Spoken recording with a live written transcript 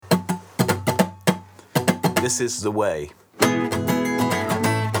This is the way.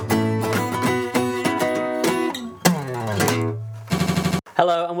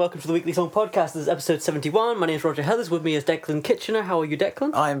 Hello and welcome to the Weekly Song Podcast. This is episode 71. My name is Roger Heathers. With me is Declan Kitchener. How are you,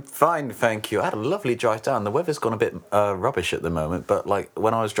 Declan? I'm fine, thank you. I had a lovely drive down. The weather's gone a bit rubbish at the moment, but like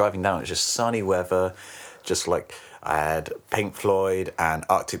when I was driving down, it was just sunny weather. Just like I had Pink Floyd and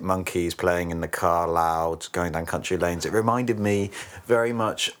Arctic Monkeys playing in the car loud, going down country lanes. It reminded me very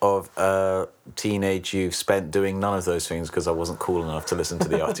much of a teenage youth spent doing none of those things because I wasn't cool enough to listen to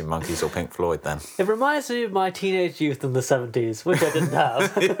the Arctic Monkeys or Pink Floyd then. It reminds me of my teenage youth in the 70s, which I didn't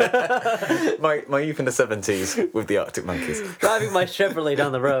have. My youth in the 70s with the Arctic Monkeys. Driving my Chevrolet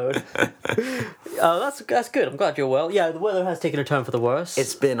down the road. Oh, that's good. I'm glad you're well. Yeah, the weather has taken a turn for the worse.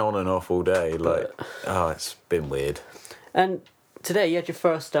 It's been on and off all day. It's been weird. And today you had your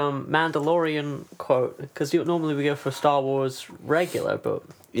first Mandalorian quote, because normally we go for Star Wars regular, but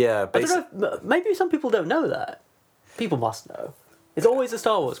Yeah, I don't know. Maybe some people don't know that. People must know. It's always a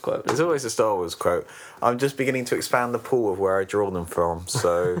Star Wars quote. There's always a Star Wars quote. I'm just beginning to expand the pool of where I draw them from.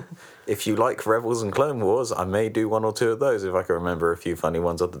 So if you like Rebels and Clone Wars, I may do one or two of those if I can remember a few funny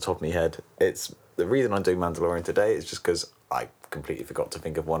ones off the top of my head. It's the reason I'm doing Mandalorian today is just because I completely forgot to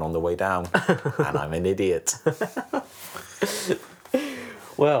think of one on the way down, and I'm an idiot.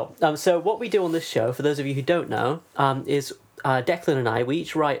 Well, so what we do on this show, for those of you who don't know, is Declan and I, we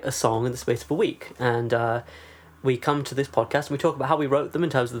each write a song in the space of a week, and we come to this podcast and we talk about how we wrote them in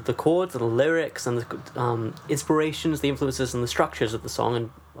terms of the chords and the lyrics and the inspirations, the influences and the structures of the song and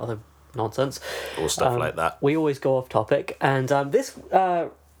other nonsense. Or stuff like that. We always go off topic, and this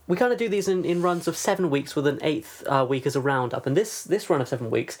we kind of do these in runs of 7 weeks with an 8th week as a roundup, and this run of 7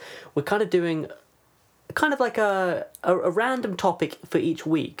 weeks, we're kind of doing kind of like a random topic for each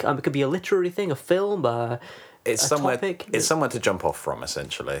week. It could be a literary thing, a film, It's somewhere to jump off from,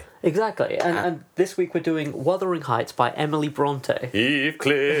 essentially. Exactly, and this week we're doing Wuthering Heights by Emily Bronte.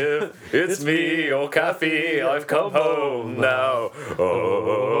 Heathcliff, it's me, your Kathy, I've come home now.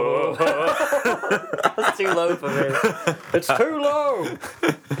 Oh. That's too low for me. It's too low!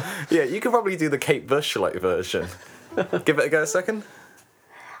 Yeah, you could probably do the Kate Bush-like version. Give it a go a second.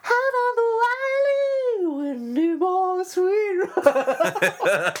 Out on the Wiley, when you more sweet.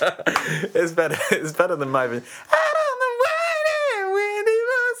 It's better than my version. Out on the Wiley, when you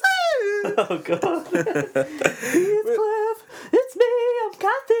more sweet. Oh, God. Heathcliff, it's me, I'm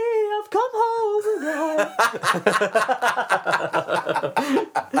Kathy, I've come home tonight.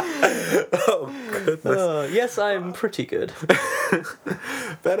 Oh, goodness. Yes, I'm pretty good.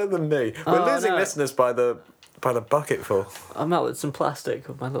 Better than me. We're losing listeners by the bucketful. I'm out with some plastic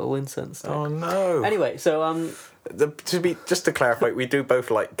with my little incense stick. Oh, no. Anyway, so just to clarify, we do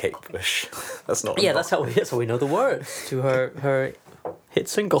both like Kate Bush. That's not. yeah, that's how we know the words to her hit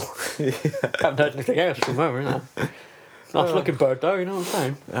single. Yeah. Haven't heard anything else from her, no. Nice looking bird though, you know what I'm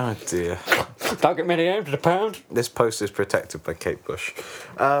saying? Oh dear. Don't get many aims to the pound. This post is protected by Kate Bush.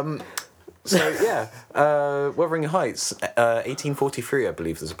 Wuthering Heights, 1843, I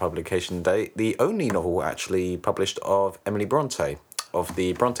believe, is a publication date. The only novel actually published of Emily Bronte, of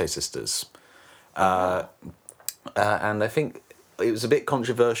the Bronte sisters. And I think it was a bit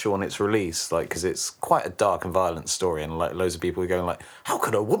controversial on its release, because it's quite a dark and violent story, and loads of people were going how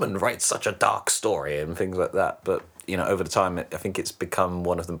could a woman write such a dark story and things like that. But over the time, I think it's become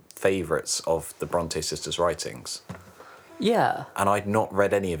one of the favourites of the Bronte sisters' writings. Yeah. And I'd not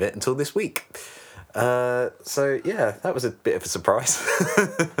read any of it until this week. That was a bit of a surprise.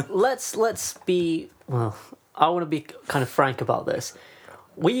 Let's be, well, I want to be kind of frank about this.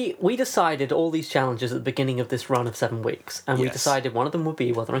 We decided all these challenges at the beginning of this run of 7 weeks, and we decided one of them would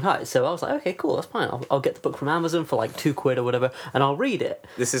be Wuthering Heights. So I was like, okay, cool, that's fine. I'll get the book from Amazon for like £2 or whatever, and I'll read it.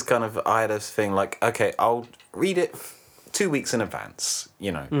 This is kind of, I had a thing okay, I'll read it 2 weeks in advance,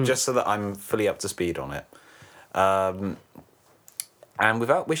 just so that I'm fully up to speed on it. And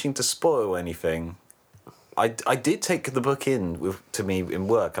without wishing to spoil anything, I did take the book to me in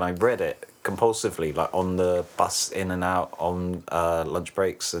work, and I read it compulsively, on the bus in and out, on lunch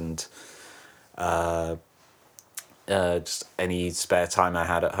breaks, and just any spare time I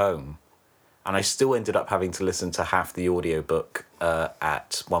had at home. And I still ended up having to listen to half the audiobook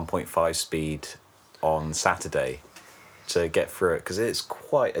at 1.5 speed on Saturday to get through it, because it's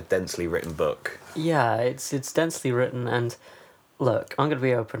quite a densely written book. Yeah, it's densely written, and look, I'm going to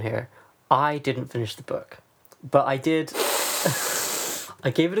be open here. I didn't finish the book, but I did. I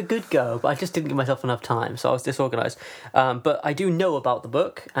gave it a good go, but I just didn't give myself enough time, so I was disorganised. But I do know about the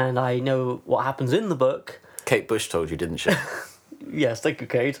book, and I know what happens in the book. Kate Bush told you, didn't she? Yes, thank you,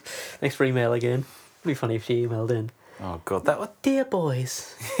 Kate. Thanks for emailing in. It'd be funny if she emailed in. Oh God, that was... Dear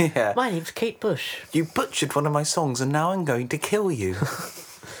boys, Yeah. my name's Kate Bush. You butchered one of my songs and now I'm going to kill you.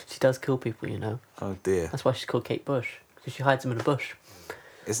 She does kill people, you know. Oh dear. That's why she's called Kate Bush, because she hides them in a bush.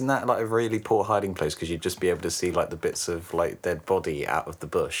 Isn't that like a really poor hiding place? Because you'd just be able to see like the bits of like dead body out of the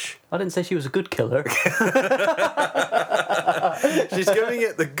bush. I didn't say she was a good killer. She's giving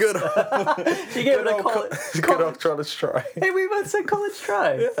it the good old... She gave it a good old college try. Hey, we both said college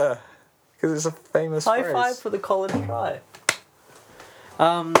try. Yeah. Because it's a famous High phrase. five for the college try.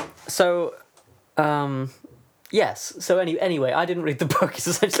 Yes. So anyway, I didn't read the book. Is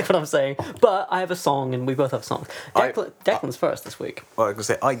essentially what I'm saying. But I have a song, and we both have songs. Declan's first this week. Well, I was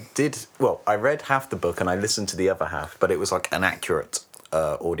going to say, I read half the book and I listened to the other half, but it was like an accurate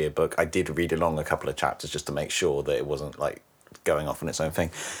audiobook. I did read along a couple of chapters just to make sure that it wasn't like going off on its own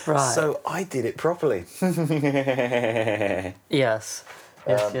thing. Right. So I did it properly. Yes.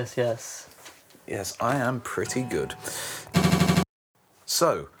 Yes. Yes, I am pretty good.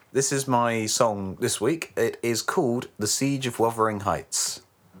 So, this is my song this week. It is called The Siege of Wuthering Heights.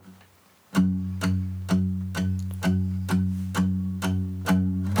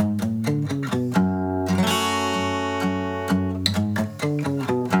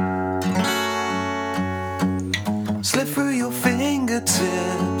 Slip through your fingertips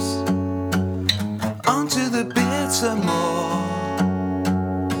onto the bitter more.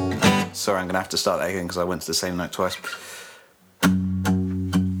 Sorry, I'm going to have to start that again because I went to the same note twice.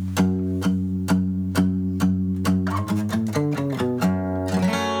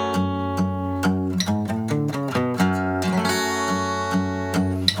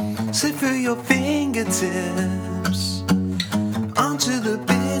 Slip through your fingertips onto the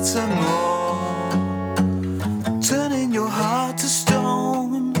bitter more, turning your heart to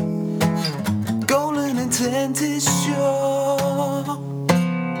stone. Golden intent is sure.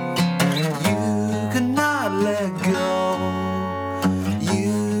 You cannot let go.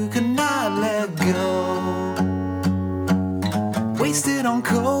 You cannot let go. Wasted on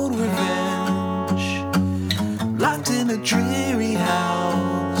cold revenge, locked in a dreary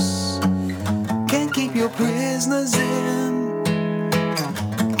house. Can't keep your prisoners in,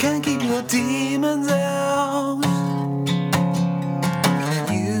 can't keep your demons out.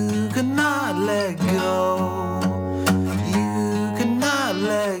 You cannot let go. You cannot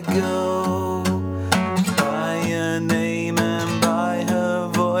let go. By her name and by her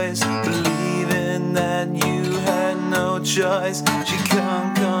voice, believing that you had no choice. She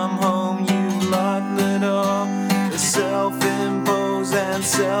can't come home, you locked the door. The self-imposed and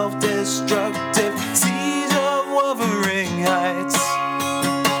self-destructive siege of Wuthering Heights.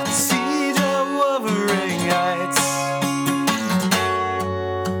 Siege of Wuthering Heights.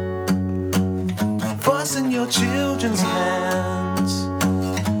 Forcing your children's hands,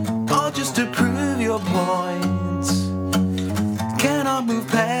 all just to prove your point. Cannot move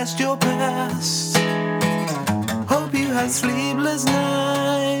past your past. Hope you had sleepless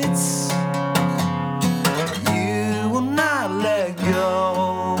nights. You will not let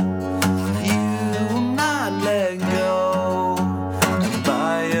go. You will not let go.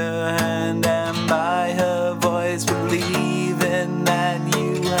 By her hand and by her voice, believing that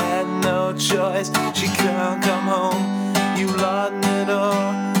you had no choice. She can't come home, you locked the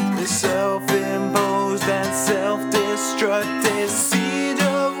door. The self-imposed and self-destructive siege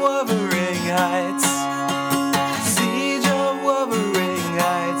of Wuthering Heights. Siege of Wuthering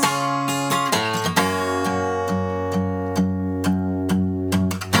Heights.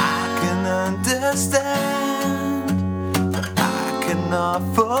 I can understand, but I cannot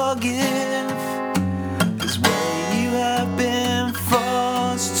forgive. 'Cause where you have been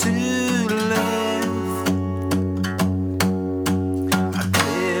forced to live, I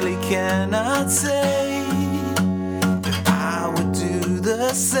clearly cannot say that I would do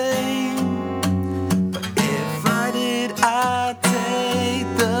the same. But if I did, I'd take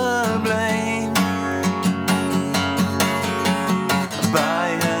the blame.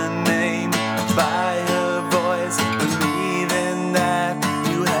 By her name, by her voice, believing that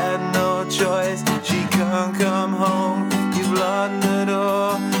you had no choice. She can't come home, you've locked the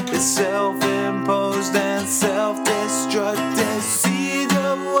door. It's self-imposed and self-destructive siege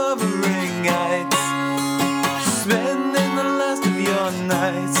of Wuthering Heights. Spending the last of your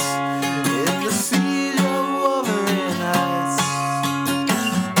nights in the siege of Wuthering Heights.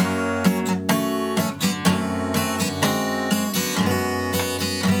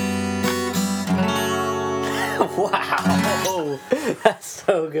 Wow, that's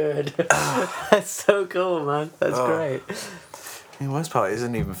so good. That's so cool, man. That's great. The worst part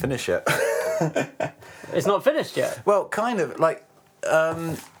isn't even finished yet. It's not finished yet. Well, kind of like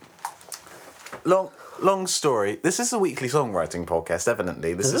long long story. This is a weekly songwriting podcast,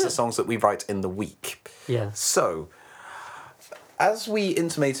 evidently. This is the songs that we write in the week. Yeah. So, as we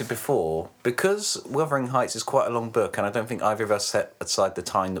intimated before, because Wuthering Heights is quite a long book, and I don't think either of us set aside the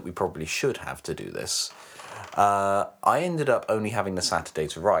time that we probably should have to do this, I ended up only having the Saturday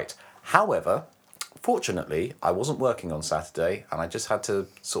to write. However, fortunately, I wasn't working on Saturday, and I just had to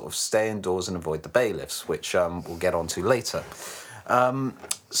sort of stay indoors and avoid the bailiffs, which we'll get on to later.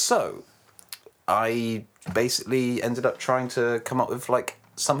 So, I basically ended up trying to come up with, like,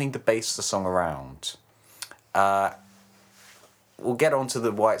 something to base the song around. We'll get on to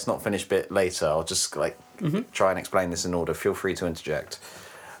the why it's not finished bit later. I'll just, like, try and explain this in order. Feel free to interject.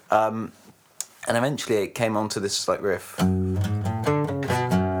 And eventually it came on to this, like, riff. That's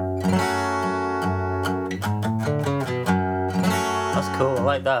cool. I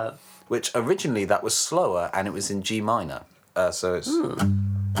like that. Which originally that was slower, and it was in G minor. So it's...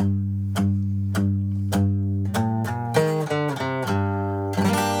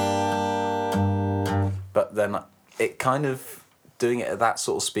 But then it kind of... Doing it at that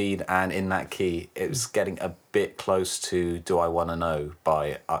sort of speed and in that key, it was getting a bit close to "Do I Wanna Know"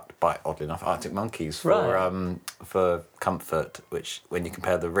 by oddly enough Arctic Monkeys for comfort. Which, when you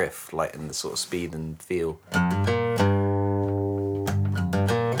compare the riff, like in the sort of speed and feel,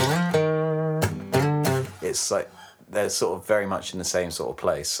 it's like they're sort of very much in the same sort of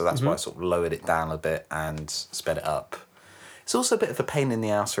place. So that's why I sort of lowered it down a bit and sped it up. It's also a bit of a pain in the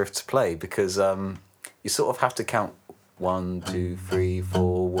ass riff to play because you sort of have to count. 1, 2, 3,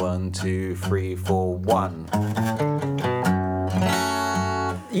 4, 1, 2, 3, 4, 1.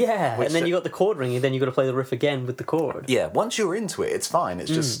 Yeah, and then you got the chord ringing, then you got to play the riff again with the chord. Yeah, once you're into it, it's fine.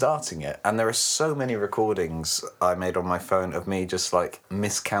 It's just starting it. And there are so many recordings I made on my phone of me just, like,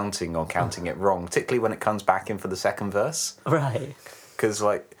 miscounting or counting it wrong, particularly when it comes back in for the second verse. Right. Because,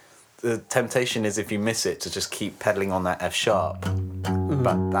 like, the temptation is if you miss it to just keep pedaling on that F sharp.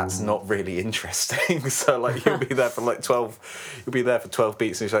 But that's not really interesting. So, like, you'll be there for, like, 12... You'll be there for 12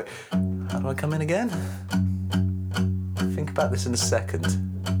 beats and you're like, how do I come in again? Think about this in a second.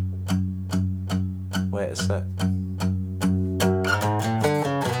 Wait a sec.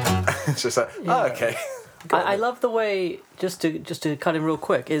 It's just like, oh, okay. I love the way, just to cut in real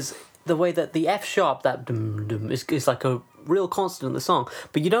quick, is the way that the F sharp, that dum dum, is like a real constant in the song,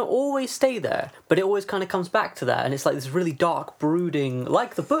 but you don't always stay there, but it always kind of comes back to that, and it's like this really dark brooding,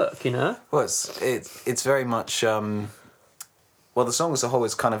 like the book, you know. Well, it's very much well, the song as a whole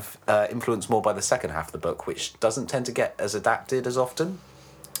is kind of influenced more by the second half of the book, which doesn't tend to get as adapted as often.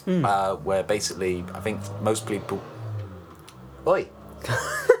 Where basically I think most people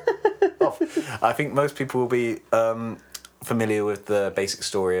I think most people will be familiar with the basic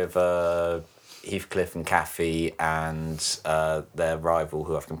story of Heathcliff and Cathy and their rival,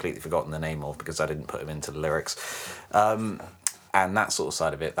 who I've completely forgotten the name of because I didn't put him into the lyrics. And that sort of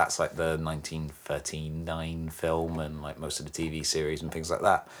side of it, that's like the 1939 film and like most of the TV series and things like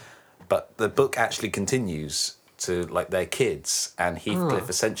that. But the book actually continues to like their kids and Heathcliff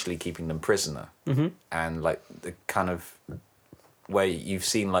essentially keeping them prisoner. And like the kind of where you've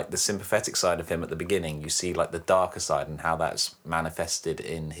seen like the sympathetic side of him at the beginning, you see like the darker side and how that's manifested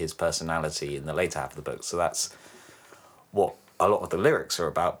in his personality in the later half of the book. So that's what a lot of the lyrics are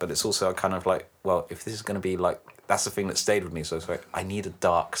about, but it's also kind of like, well, if this is going to be like, that's the thing that stayed with me. So it's like, I need a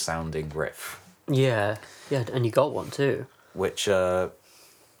dark sounding riff. Yeah, and you got one too. Which I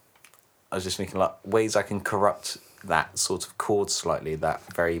was just thinking like ways I can corrupt that sort of chord slightly, that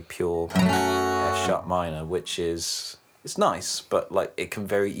very pure F sharp minor, which is... It's nice, but like it can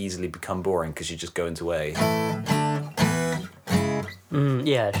very easily become boring because you just go into A.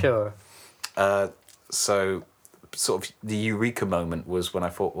 Yeah, sure. So, sort of the eureka moment was when I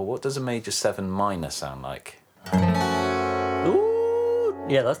thought, well, what does a major 7 minor sound like? Ooh,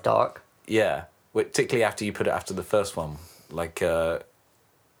 yeah, that's dark. Yeah, particularly after you put it after the first one, like,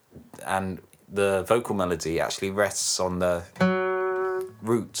 and the vocal melody actually rests on the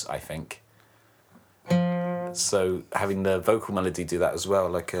root, I think. So having the vocal melody do that as well,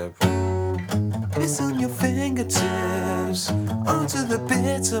 like a... It's on your fingertips, onto the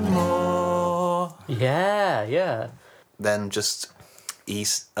bitter more. Yeah. Then just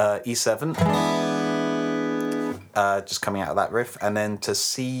E7, just coming out of that riff, and then to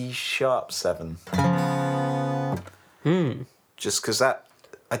C sharp 7. Just because that...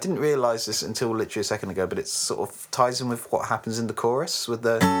 I didn't realise this until literally a second ago, but it sort of ties in with what happens in the chorus with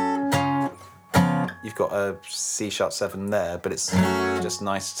the... You've got a C sharp 7 there, but it's just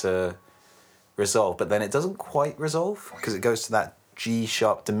nice to resolve. But then it doesn't quite resolve because it goes to that G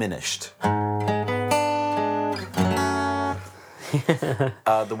sharp diminished.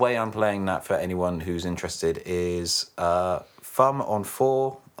 The way I'm playing that for anyone who's interested is thumb on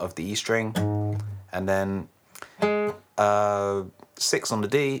 4 of the E string, and then 6 on the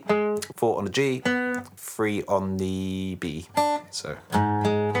D, 4 on the G, 3 on the B. So,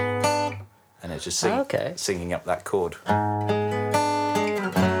 and it's just singing up that chord.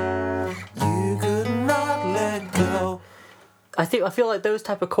 You could not let go. I feel like those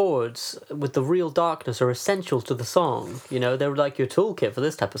type of chords with the real darkness are essential to the song. You know, they're like your toolkit for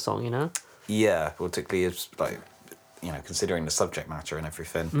this type of song. You know. Yeah, particularly as like, you know, considering the subject matter and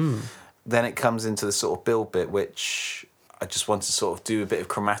everything. Then it comes into the sort of build bit, which I just wanted to sort of do a bit of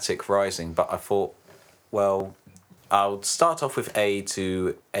chromatic rising, but I thought, well, I'll start off with A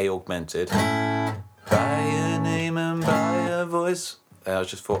to A augmented. By a name and by a voice. And I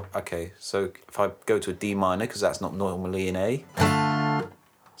just thought, okay, so if I go to a D minor, because that's not normally an A,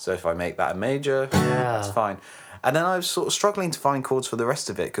 so if I make that a major, that's fine. And then I was sort of struggling to find chords for the rest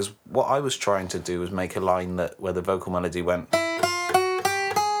of it, because what I was trying to do was make a line where the vocal melody went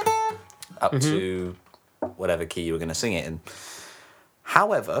up to whatever key you were going to sing it in.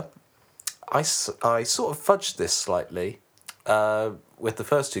 However, I sort of fudged this slightly with the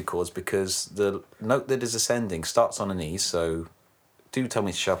first 2 chords, because the note that is ascending starts on an E, so do tell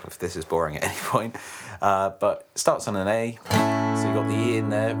me to shut up if this is boring at any point. But it starts on an A, so you've got the E in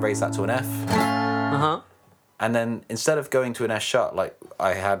there, raise that to an F. And then instead of going to an F sharp, like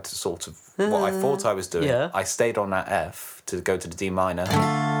I had sort of what I thought I was doing, I stayed on that F to go to the D minor.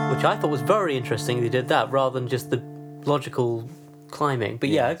 Which I thought was very interesting they did that, rather than just the logical climbing. But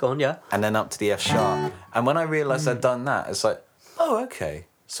go on, And then up to the F sharp. And when I realised I'd done that, it's like, oh, okay.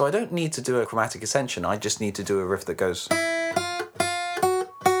 So I don't need to do a chromatic ascension, I just need to do a riff that goes...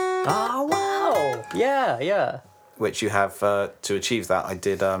 Oh, wow! Yeah. Which you have, to achieve that, I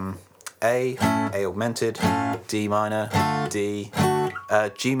did A augmented, D minor, D,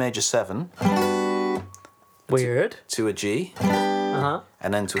 G major 7. Weird. To a G.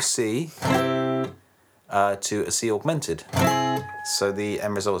 And then to a C, to a C augmented. So the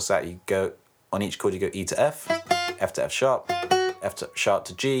end result is that you go, on each chord you go E to F, F to F sharp, F to sharp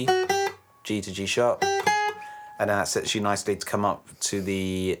to G, G to G sharp, and then that sets you nicely to come up to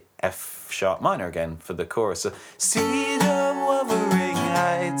the F sharp minor again for the chorus. So, seed of wuthering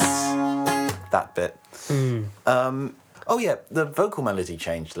heights. That bit. Oh yeah, the vocal melody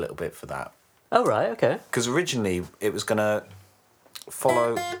changed a little bit for that. Oh right, okay. Because originally it was gonna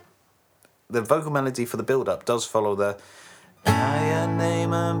follow, the vocal melody for the build-up does follow the by a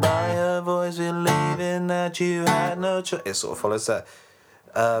name and by a voice believing that you had no choice. It sort of follows that.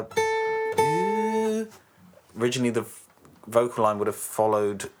 Originally the vocal line would have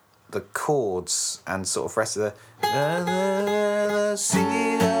followed the chords and sort of rest of the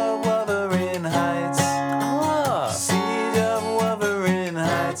seed of wuthering heights. Seed of wuthering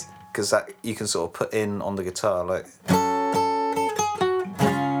heights. Because that you can sort of put in on the guitar like.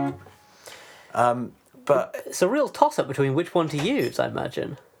 But it's a real toss-up between which one to use, I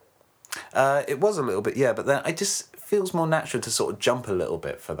imagine. It was a little bit, yeah, but then it just feels more natural to sort of jump a little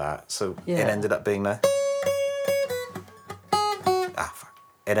bit for that. So it ended up being the...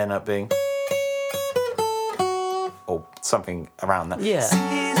 It ended up being... Or something around that. Yeah.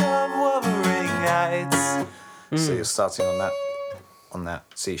 Seed of wuthering heights. So you're starting on that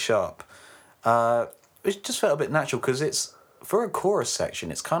C sharp. It just felt a bit natural because it's... For a chorus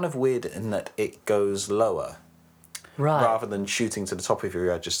section, it's kind of weird in that it goes lower. Right. Rather than shooting to the top of your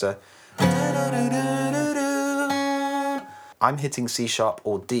register. I'm hitting C sharp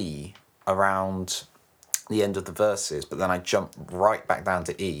or D around the end of the verses, but then I jump right back down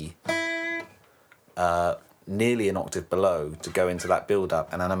to E, nearly an octave below to go into that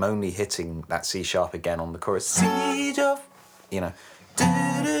build-up, and then I'm only hitting that C sharp again on the chorus. C sharp, you know.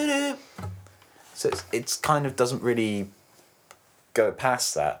 So it's kind of doesn't really go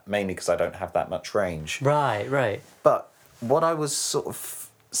past that, mainly because I don't have that much range. Right. But what I was sort of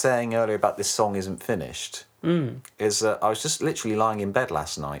saying earlier about this song isn't finished is that I was just literally lying in bed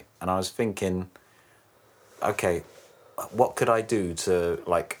last night and I was thinking, okay, what could I do to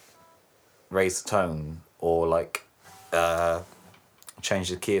like raise the tone or like change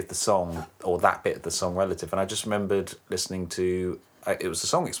the key of the song or that bit of the song relative? And I just remembered listening to it was the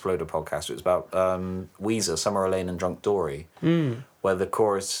Song Exploder podcast. It was about Weezer, Summer Lane and Drunk Dory, where the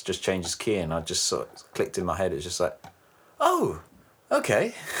chorus just changes key, and I just sort of clicked in my head. It's just like, oh,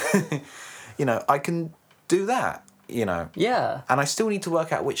 okay, you know, I can do that, you know. Yeah. And I still need to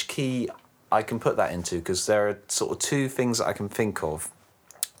work out which key I can put that into, because there are sort of two things that I can think of.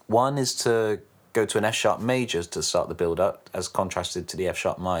 One is to go to an F sharp major to start the build up, as contrasted to the F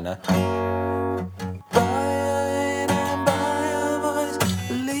sharp minor.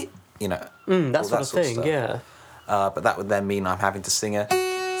 you know, that all sort of thing, stuff. yeah. But that would then mean I'm having to sing a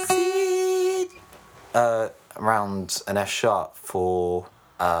C around an F sharp for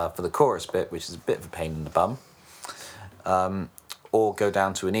the chorus bit, which is a bit of a pain in the bum, or go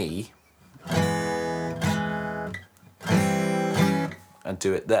down to an E and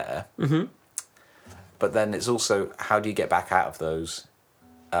do it there. Mm-hmm. But then it's also, how do you get back out of those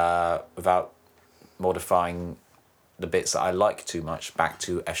without modifying the bits that I like too much back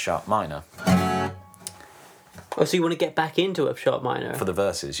to F sharp minor? Oh, so you want to get back into F sharp minor? For the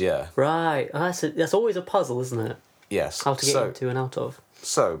verses, yeah. Right. Oh, that's always a puzzle, isn't it? Yes. How to get into and out of.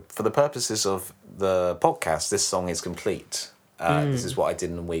 So, for the purposes of the podcast, this song is complete. This is what I did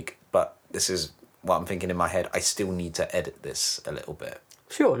in a week, but this is what I'm thinking in my head. I still need to edit this a little bit.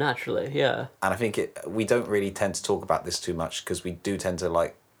 Sure, naturally, yeah. And I think we don't really tend to talk about this too much because we do tend to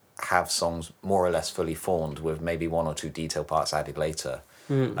like have songs more or less fully formed with maybe one or two detail parts added later.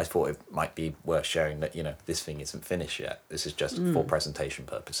 I thought it might be worth sharing that, you know, this thing isn't finished yet. This is just for presentation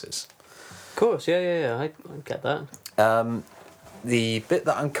purposes. Of course, yeah. I get that. The bit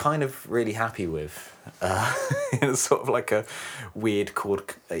that I'm kind of really happy with, in a sort of like a weird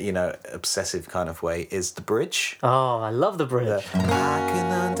chord, obsessive kind of way, is the bridge. Oh, I love the bridge. I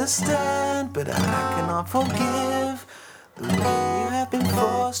can understand, but I cannot forgive the way you have been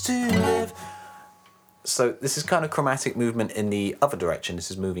forced to live. So this is kind of chromatic movement in the other direction. This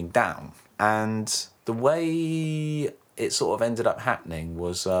is moving down. And the way it sort of ended up happening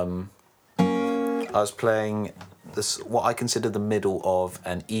was I was playing this, what I consider the middle of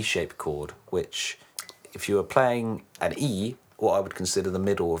an E-shaped chord, which if you were playing an E, what I would consider the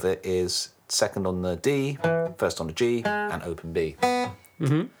middle of it is second on the D, first on the G, and open B.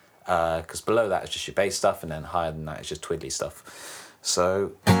 Mm-hmm. Because below that is just your bass stuff, and then higher than that is just twiddly stuff.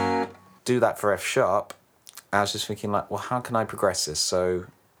 So do that for F sharp. I was just thinking like, well, how can I progress this? So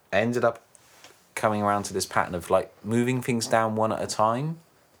I ended up coming around to this pattern of like moving things down one at a time,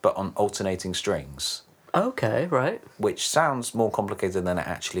 but on alternating strings. Okay, right. Which sounds more complicated than it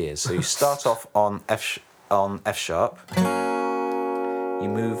actually is. So you start off on F sharp. You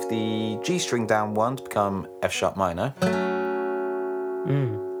move the G string down one to become F sharp minor.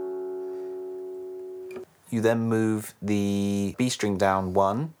 You then move the B string down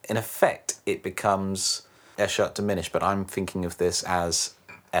one. In effect, it becomes F sharp diminished, but I'm thinking of this as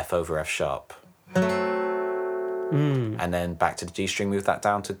F over F sharp. And then back to the G string, move that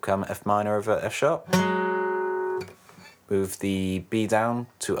down to become F minor over F sharp. Move the B down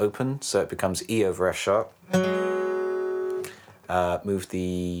to open, so it becomes E over F sharp. Move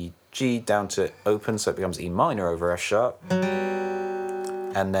the G down to open, so it becomes E minor over F sharp.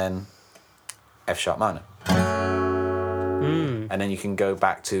 And then F sharp minor. And then you can go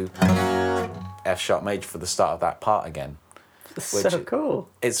back to F sharp major for the start of that part again. So cool.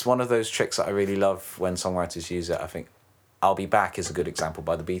 It's one of those tricks that I really love when songwriters use it. I think I'll Be Back is a good example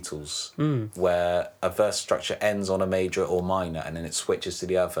by the Beatles, where a verse structure ends on a major or minor and then it switches to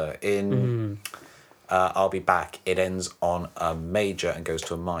the other. In I'll Be Back, it ends on a major and goes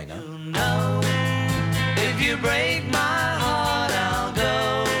to a minor. You know, if you break my heart, I'll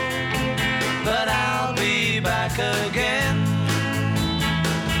go, but I'll be back again.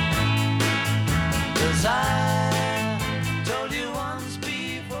 'Cause I told you once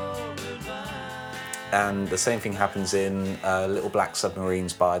before goodbye. And the same thing happens in Little Black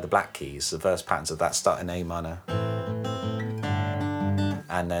Submarines by the Black Keys. The verse patterns of that start in A minor.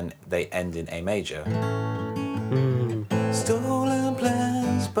 And then they end in A major. Stolen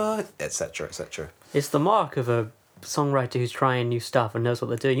plans, but etc. etc. It's the mark of a songwriter who's trying new stuff and knows what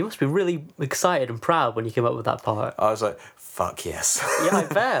they're doing. You must be really excited and proud when you came up with that part. I was like, fuck yes. Yeah, I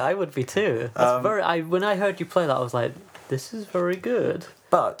bet. I would be too. That's when I heard you play that, I was like, this is very good.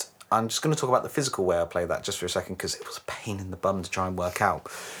 But I'm just going to talk about the physical way I play that just for a second, because it was a pain in the bum to try and work out.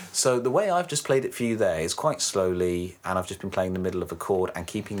 So the way I've just played it for you there is quite slowly, and I've just been playing the middle of a chord and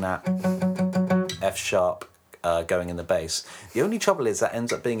keeping that F sharp going in the bass. The only trouble is that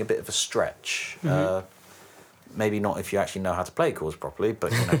ends up being a bit of a stretch. Maybe not if you actually know how to play chords properly,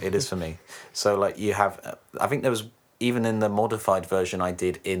 but it is for me. So like you have, I think there was, even in the modified version I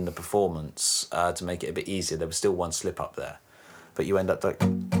did in the performance, to make it a bit easier, there was still one slip up there. But you end up like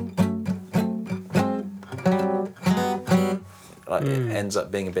it ends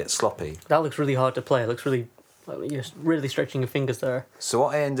up being a bit sloppy. That looks really hard to play. It looks really, like you're really stretching your fingers there. So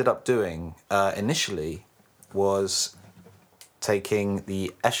what I ended up doing initially was taking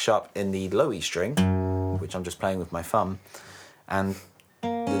the F sharp in the low E string, which I'm just playing with my thumb, and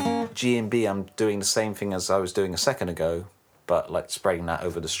the G and B I'm doing the same thing as I was doing a second ago, but like spreading that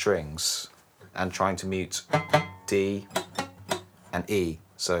over the strings and trying to mute D and E.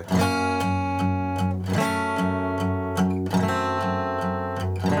 So.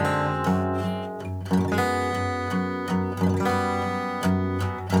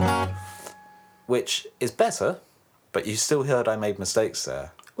 Which is better, but you still heard I made mistakes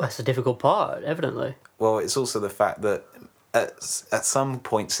there. Well, that's a difficult part, evidently. Well, it's also the fact that at some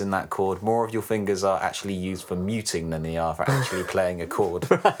points in that chord, more of your fingers are actually used for muting than they are for actually playing a chord.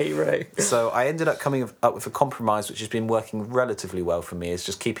 Right. So I ended up coming up with a compromise which has been working relatively well for me, is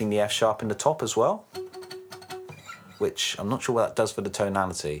just keeping the F sharp in the top as well, which I'm not sure what that does for the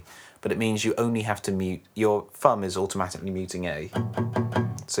tonality, but it means you only have to mute, your thumb is automatically muting A,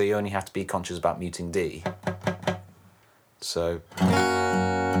 so you only have to be conscious about muting D. So...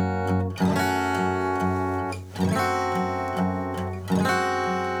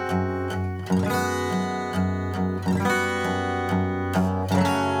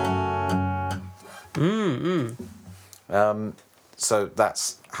 So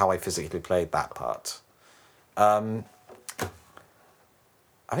that's how I physically played that part. I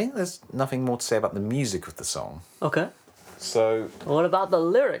think there's nothing more to say about the music of the song. Okay. So... What about the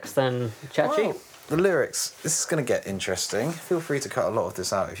lyrics then, Chachi? Well, the lyrics. This is going to get interesting. Feel free to cut a lot of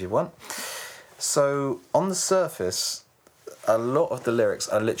this out if you want. So, on the surface, a lot of the lyrics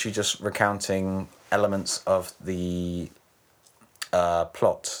are literally just recounting elements of the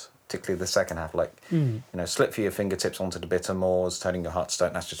plot, particularly the second half, like, you know, slip through your fingertips onto the bitter moors, turning your heart to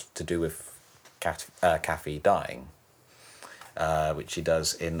stone. That's just to do with Kathy dying, which she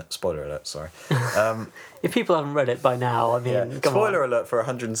does in, spoiler alert, sorry. If people haven't read it by now, I mean, Yeah, come spoiler on. alert for a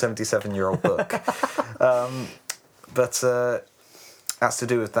 177-year-old book. But that's to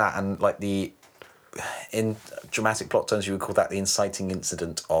do with that, and like in dramatic plot terms, you would call that the inciting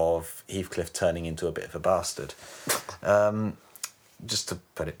incident of Heathcliff turning into a bit of a bastard. Just to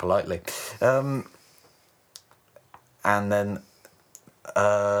put it politely. And then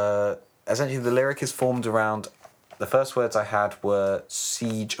essentially the lyric is formed around, the first words I had were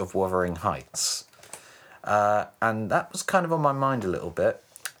Siege of Wuthering Heights. And that was kind of on my mind a little bit,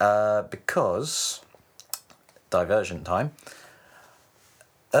 because, divergent time,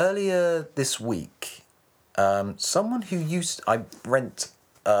 earlier this week, someone who I rent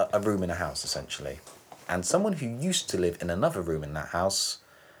a room in a house, essentially, and someone who used to live in another room in that house,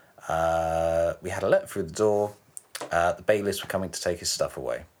 we had a letter through the door, the bailiffs were coming to take his stuff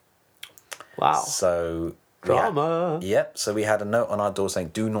away. Wow. So... Drama. Yep, so we had a note on our door saying,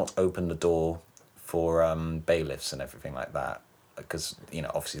 do not open the door for bailiffs and everything like that, because, you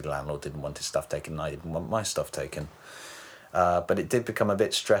know, obviously the landlord didn't want his stuff taken and I didn't want my stuff taken. But it did become a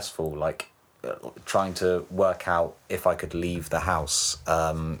bit stressful, like trying to work out if I could leave the house,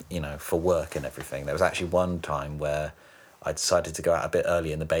 you know, for work and everything. There was actually one time where I decided to go out a bit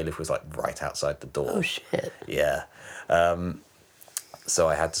early and the bailiff was like right outside the door. Oh, shit. Yeah. So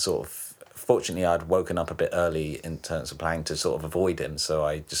I had to sort of, fortunately I'd woken up a bit early in terms of planning to sort of avoid him, so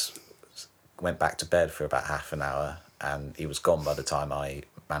I just went back to bed for about half an hour and he was gone by the time I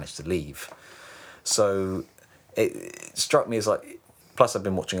managed to leave. So it struck me as like, plus I've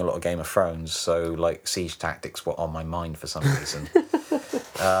been watching a lot of Game of Thrones, so like siege tactics were on my mind for some reason.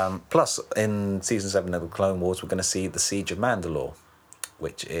 Plus in season 7 of the Clone Wars we're going to see the Siege of Mandalore,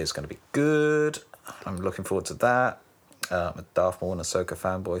 which is going to be good. I'm looking forward to that. I'm a Darth Maul and Ahsoka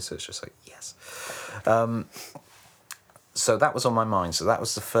fanboy, so it's just like, yes. So that was on my mind. So that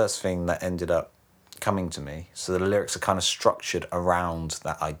was the first thing that ended up coming to me. So the lyrics are kind of structured around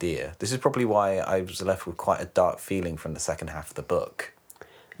that idea. This is probably why I was left with quite a dark feeling from the second half of the book.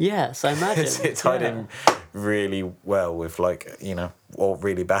 Yes, I imagine. It tied in really well with, like, you know, or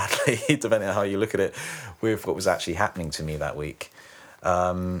really badly, depending on how you look at it, with what was actually happening to me that week.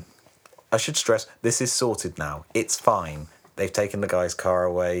 I should stress, this is sorted now. It's fine. They've taken the guy's car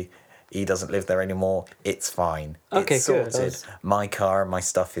away. He doesn't live there anymore. It's fine. Okay, it's good. sorted. My car, my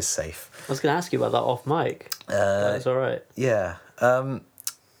stuff is safe. I was going to ask you about that off mic. That's all right. Yeah. But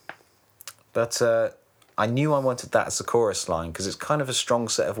I knew I wanted that as a chorus line because it's kind of a strong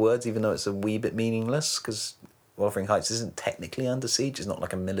set of words, even though it's a wee bit meaningless, because Wuthering Heights isn't technically under siege. It's not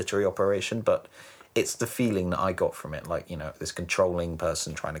like a military operation, but it's the feeling that I got from it, like, you know, this controlling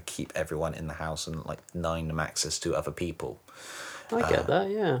person trying to keep everyone in the house and, like, denying them access to other people. I get that,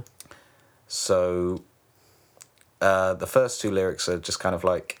 yeah. So the first two lyrics are just kind of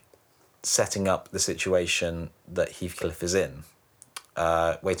like setting up the situation that Heathcliff is in.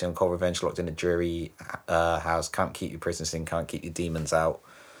 Waiting on cold revenge, locked in a dreary house, can't keep your prisoners in, can't keep your demons out.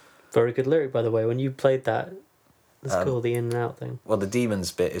 Very good lyric, by the way. When you played that, it's cool, the in and out thing. Well, the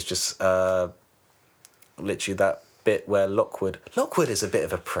demons bit is just... literally that bit where Lockwood is a bit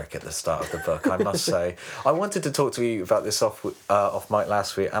of a prick at the start of the book, I must say. I wanted to talk to you about this off mic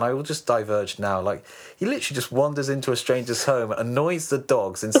last week, and I will just diverge now. Like, he literally just wanders into a stranger's home, annoys the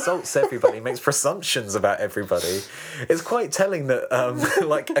dogs, insults everybody, makes presumptions about everybody. It's quite telling that,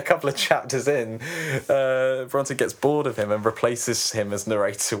 like, a couple of chapters in, Bronte gets bored of him and replaces him as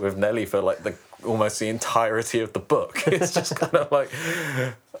narrator with Nellie for, like, almost the entirety of the book. It's just kind of like,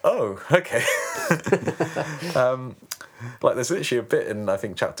 oh, okay. Like, there's literally a bit in, I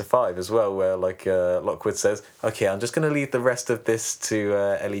think, chapter 5 as well, where, like, Lockwood says, okay, I'm just going to leave the rest of this to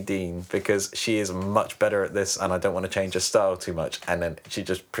Ellie Dean, because she is much better at this, and I don't want to change her style too much. And then she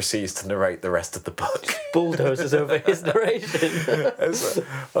just proceeds to narrate the rest of the book. Bulldozes over his narration.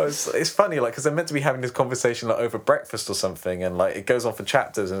 It's funny, like, because they're meant to be having this conversation, like, over breakfast or something, and, like, it goes on for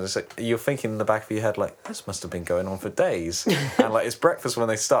chapters, and it's like, you're thinking in the back of your head, like, this must have been going on for days. And, like, it's breakfast when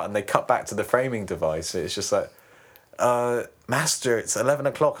they start, and they cut back to the framing device. It's just like, Master, it's 11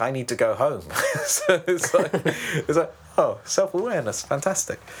 o'clock, I need to go home. So it's like, oh, self-awareness,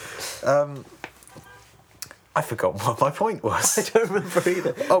 fantastic. I forgot what my point was. I don't remember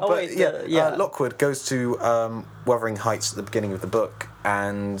either. Lockwood goes to Wuthering Heights at the beginning of the book,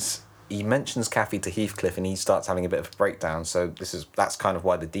 and he mentions Kathy to Heathcliff, and he starts having a bit of a breakdown. So that's kind of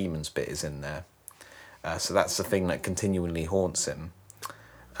why the demons bit is in there. So that's the thing that continually haunts him.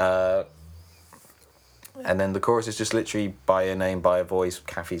 And then the chorus is just literally, by a name, by a voice,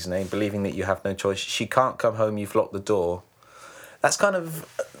 Kathy's name, believing that you have no choice. She can't come home, you've locked the door. That's kind of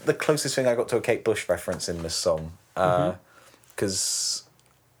the closest thing I got to a Kate Bush reference in this song. Because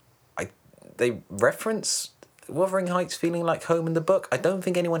they reference Wuthering Heights feeling like home in the book. I don't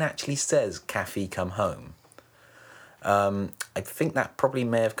think anyone actually says, Kathy, come home. I think that probably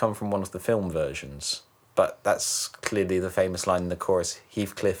may have come from one of the film versions. But that's clearly the famous line in the chorus,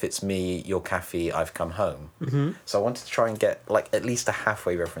 Heathcliff, it's me, you're Kathy, I've come home. Mm-hmm. So I wanted to try and get, like, at least a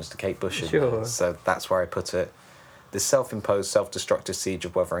halfway reference to Kate Bush in there. So that's where I put it. This self-imposed, self-destructive siege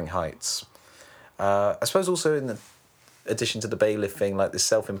of Wuthering Heights. I suppose also in addition to the bailiff thing, like, this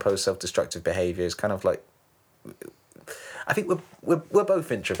self-imposed, self-destructive behaviour is kind of like... I think we're both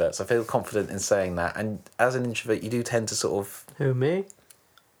introverts. I feel confident in saying that. And as an introvert, you do tend to sort of... Who, me?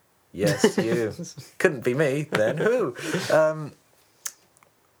 Yes, you. Couldn't be me, then. Who?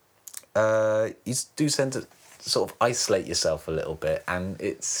 You do tend to sort of isolate yourself a little bit, and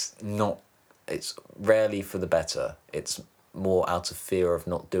it's rarely for the better. It's more out of fear of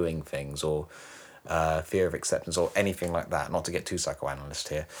not doing things, or fear of acceptance, or anything like that, not to get too psychoanalyst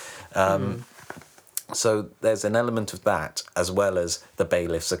here. So there's an element of that, as well as the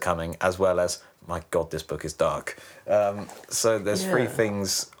bailiffs are coming, as well as, my God, this book is dark. So there's three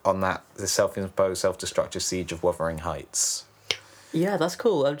things on that, the self-imposed, self-destructive siege of Wuthering Heights. Yeah, that's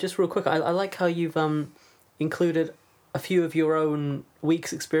cool. Just real quick, I like how you've included a few of your own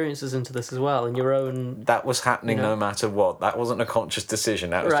week's experiences into this as well, and your own... That was happening no matter what. That wasn't a conscious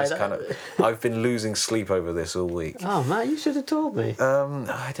decision. That was just kind of... I've been losing sleep over this all week. Oh, Matt, you should have told me.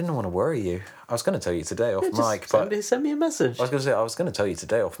 I didn't want to worry you. I was going to tell you today off mic, but... Send me a message. I was going to tell you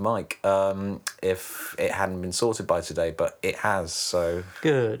today off mic if it hadn't been sorted by today, but it has, so...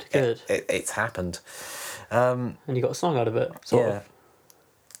 Good. It's happened. And you got a song out of it, sort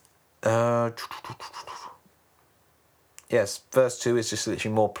of. Yes, verse 2 is just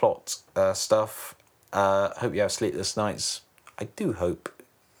literally more plot stuff. Hope you have sleepless nights. I do hope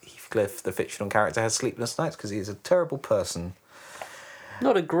Heathcliff, the fictional character, has sleepless nights, because he is a terrible person.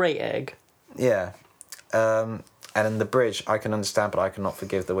 Not a great egg. Yeah. And in the bridge, I can understand, but I cannot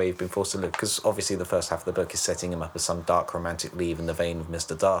forgive the way you've been forced to live, because obviously the first half of the book is setting him up as some dark romantic lead in the vein of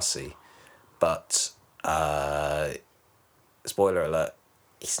Mr. Darcy. But, spoiler alert,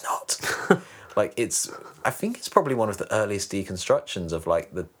 he's not. Like, I think it's probably one of the earliest deconstructions of,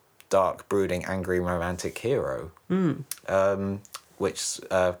 like, the dark, brooding, angry, romantic hero, which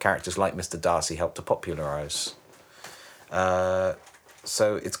characters like Mr. Darcy helped to popularise.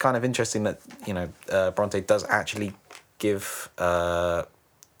 So it's kind of interesting that, Bronte does actually give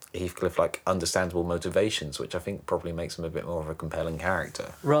Heathcliff, like, understandable motivations, which I think probably makes him a bit more of a compelling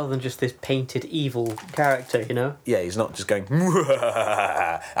character. Rather than just this painted evil character, Yeah, he's not just going,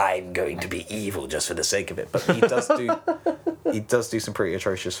 I'm going to be evil just for the sake of it. But he does do some pretty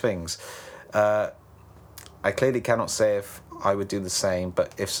atrocious things. I clearly cannot say if I would do the same,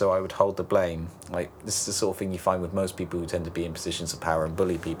 but if so, I would hold the blame. Like, this is the sort of thing you find with most people who tend to be in positions of power and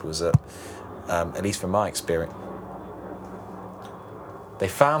bully people, is that, at least from my experience... They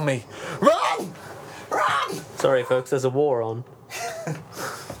found me. Run! Sorry, folks, there's a war on.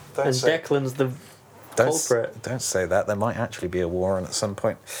 Declan's the culprit. Don't say that. There might actually be a war on at some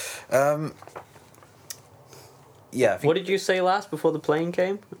point. yeah. I think, What did you say last before the plane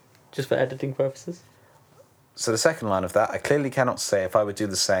came? Just for editing purposes? so the second line of that, I clearly cannot say if I would do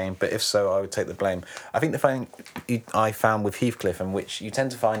the same, but if so, I would take the blame. I think the thing I found with Heathcliff, and which you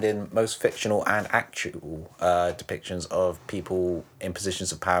tend to find in most fictional and actual depictions of people in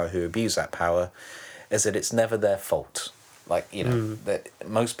positions of power who abuse that power, is that it's never their fault. Like, you know, that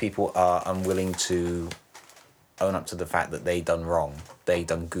most people are unwilling to own up to the fact that they done wrong, they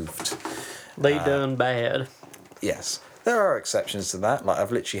done goofed. They done bad. Yes. There are exceptions to that. Like,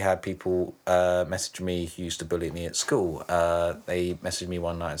 I've literally had people message me who used to bully me at school. They messaged me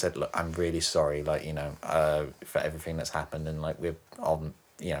one night and said, look, I'm really sorry, like, you know, for everything that's happened, and, like, we're on,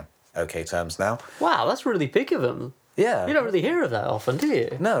 you know, okay terms now. Wow, that's really big of them. Yeah. You don't really hear of that often, do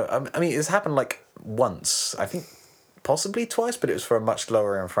you? No, I mean, it's happened, like, once. I think possibly twice, but it was for a much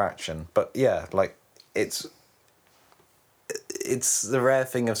lower infraction. But, yeah, like, it's the rare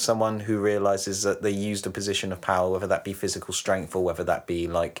thing of someone who realises that they used a position of power, whether that be physical strength or whether that be,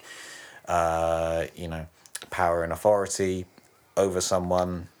 like, you know, power and authority over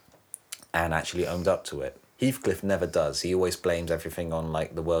someone, and actually owned up to it. Heathcliff never does. He always blames everything on,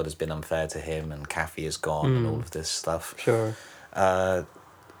 like, the world has been unfair to him and Kathy is gone and all of this stuff. Sure.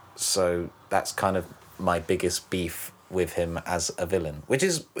 So that's kind of my biggest beef with him as a villain, which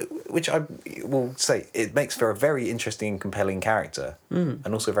I will say, it makes for a very interesting and compelling character, and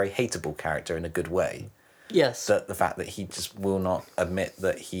also a very hateable character in a good way. Yes. That the fact that he just will not admit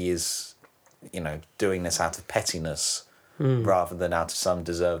that he is, you know, doing this out of pettiness rather than out of some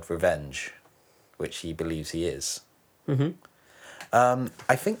deserved revenge, which he believes he is.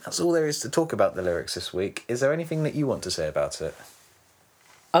 I think that's all there is to talk about the lyrics this week. Is there anything that you want to say about it?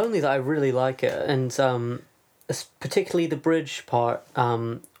 Only that I really like it, and particularly the bridge part,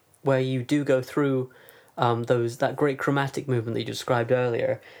 where you do go through that great chromatic movement that you described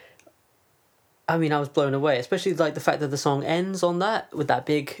earlier. I mean, I was blown away, especially like the fact that the song ends on that, with that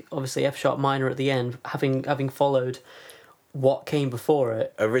big, obviously F sharp minor at the end, having followed what came before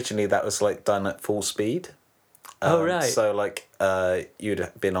it. Originally, that was like done at full speed. Oh, right. So like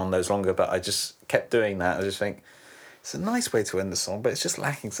you'd been on those longer, but I just kept doing that. I just think it's a nice way to end the song, but it's just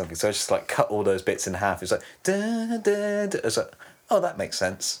lacking something. So I just like cut all those bits in half. It's like da da da. It's like, oh, that makes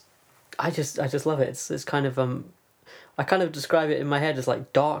sense. I just love it. It's kind of I kind of describe it in my head as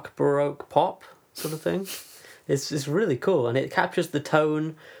like dark Baroque pop sort of thing. It's really cool, and it captures the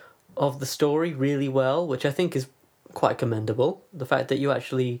tone of the story really well, which I think is quite commendable. The fact that you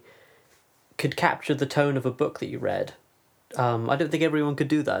actually could capture the tone of a book that you read. I don't think everyone could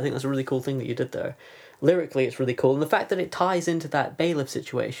do that. I think that's a really cool thing that you did there. Lyrically, it's really cool, and the fact that it ties into that bailiff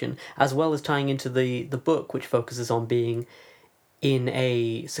situation, as well as tying into the book, which focuses on being in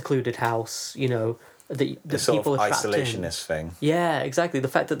a secluded house, you know, the sort people of are trapped in. isolationist thing. Yeah, exactly. The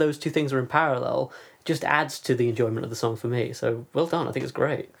fact that those two things are in parallel just adds to the enjoyment of the song for me. So, well done. I think it's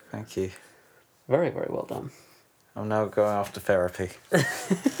great. Thank you. Very, very well done. I'm now going off to therapy.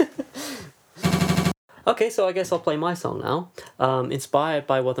 Okay, so I guess I'll play my song now. Inspired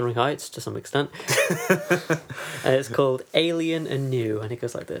by Wuthering Heights to some extent. It's called Alien and New, and it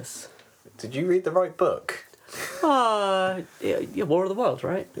goes like this. Did you read the right book? Yeah, War of the Worlds,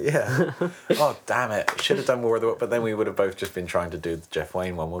 right? Yeah. Oh, damn it. Should have done War of the Worlds, but then we would have both just been trying to do the Jeff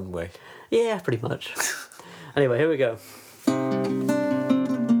Wayne one, wouldn't we? Yeah, pretty much. Anyway, here we go.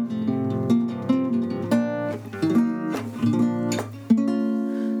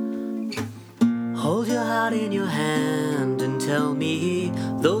 Hold your heart in your hand and tell me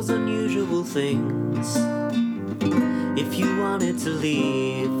those unusual things. If you wanted to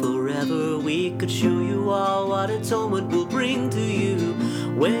leave forever, we could show you all what atonement will bring to you.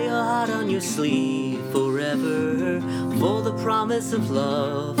 Wear your heart on your sleeve forever for the promise of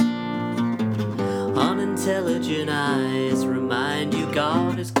love. Unintelligent eyes remind you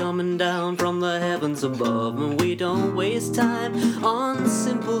God is coming down from the heavens above, and we don't waste time on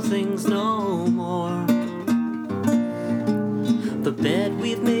simple things no more. The bed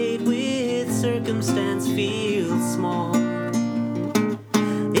we've made with circumstance feels small.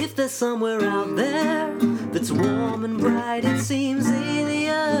 If there's somewhere out there that's warm and bright, it seems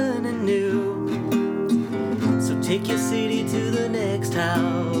alien and new. So take your city to the next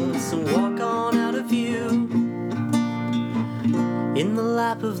house and walk on out of view. In the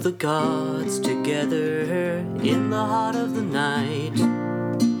lap of the gods, together in the heart of the night.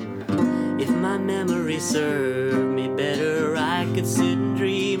 If my memory served me better, I could sit and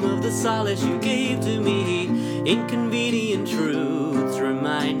dream of the solace you gave to me. Inconvenient truths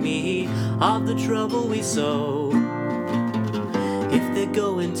remind me of the trouble we sow. If they're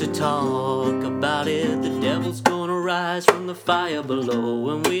going to talk about it, the devil's gonna rise from the fire below,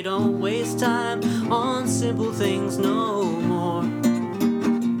 and we don't waste time on simple things no more.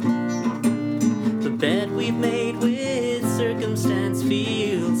 The bed we've made with circumstance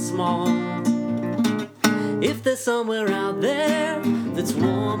feels small. If there's somewhere out there that's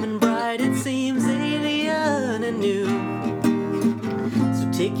warm and bright, it seems alien and new.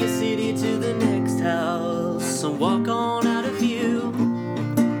 So take your city to the next house and walk on out of view.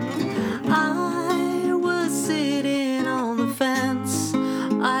 I was sitting on the fence,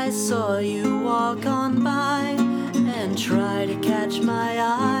 I saw you walk on by and try to catch my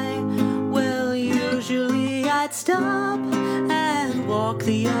eye. Well, usually I'd stop and walk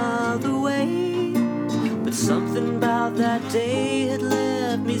the other way, but something about that day had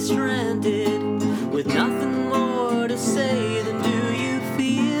left me stranded with nothing more to say than, do you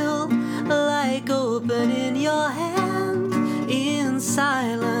feel like opening your hand in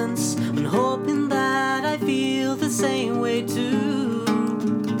silence and hoping that I feel the same way too?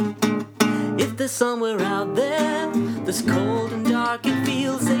 If there's somewhere out there that's cold and dark, it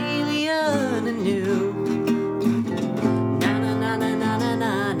feels alien and new. Na na na na na na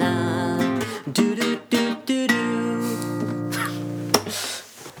na na. Do do do do do.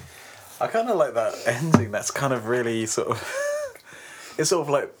 I kind of like that ending. That's kind of really sort of... it sort of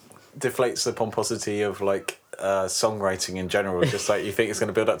like deflates the pomposity of like songwriting in general. Just like you think it's going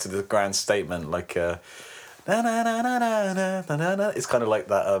to build up to the grand statement, like na na na na na na na na. It's kind of like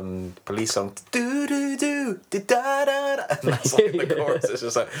that Police song, do do do da da da, and that's like the chorus. It's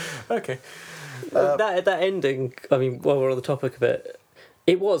just like, okay. That ending, I mean, while we're on the topic of it,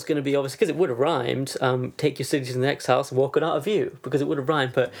 it was going to be, obviously, because it would have rhymed, take your city to the next house and walk on out of view, because it would have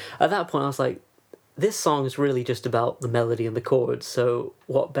rhymed. But at that point I was like, this song is really just about the melody and the chords, so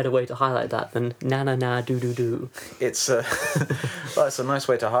what better way to highlight that than na na na do do do? It's well, it's a nice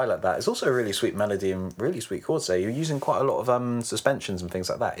way to highlight that. It's also a really sweet melody and really sweet chords there. You're using quite a lot of suspensions and things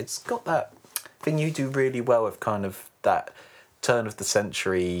like that. It's got that thing you do really well with kind of that turn of the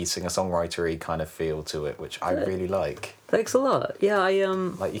century singer-songwritery kind of feel to it, which I really like. Thanks a lot. Yeah,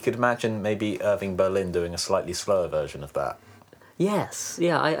 like you could imagine maybe Irving Berlin doing a slightly slower version of that. Yes,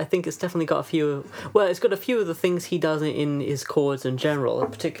 yeah, I think it's definitely got a few... Well, it's got a few of the things he does in his chords in general,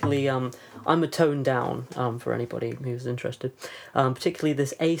 particularly, I'm a tone down, for anybody who's interested, particularly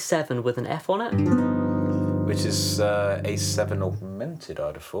this A7 with an F on it. Which is A7 augmented,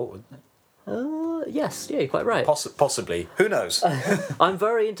 I'd have thought, wouldn't it? Yes, yeah, you're quite right. Possibly. Who knows? I'm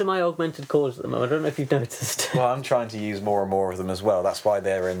very into my augmented chords at the moment. I don't know if you've noticed. Well, I'm trying to use more and more of them as well. That's why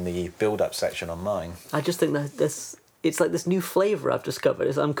they're in the build-up section on mine. I just think that it's like this new flavour I've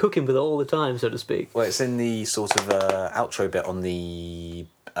discovered. I'm cooking with it all the time, so to speak. Well, it's in the sort of outro bit on the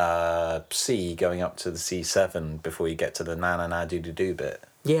C going up to the C7 before you get to the na-na-na-do-do-do bit.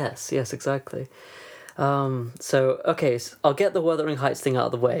 Yes, exactly. So I'll get the Wuthering Heights thing out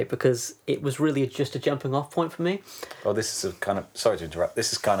of the way because it was really just a jumping off point for me. Well, this is a kind of... Sorry to interrupt.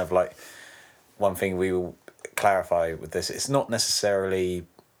 This is kind of like one thing we will clarify with this. It's not necessarily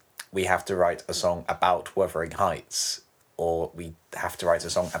we have to write a song about Wuthering Heights or we have to write a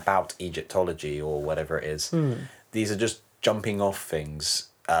song about Egyptology or whatever it is. These are just jumping off things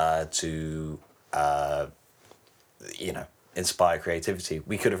to, inspire creativity.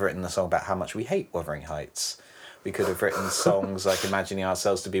 We could have written a song about how much we hate Wuthering Heights. We could have written songs like imagining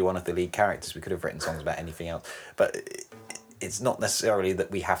ourselves to be one of the lead characters. We could have written songs about anything else. But it's not necessarily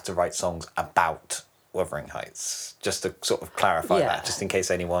that we have to write songs about Wuthering Heights. Just to sort of clarify that, just in case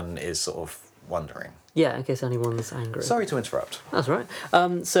anyone is sort of wondering. Yeah, in case anyone's angry. Sorry to interrupt. That's right.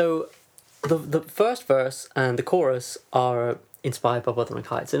 So the first verse and the chorus are inspired by Wuthering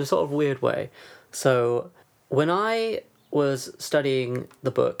Heights in a sort of weird way. So when I was studying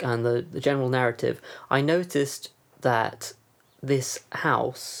the book and the general narrative, I noticed that this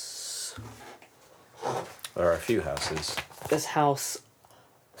house... There are a few houses. This house,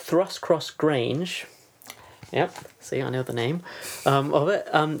 Thrushcross Grange... Yep, see, I know the name of it.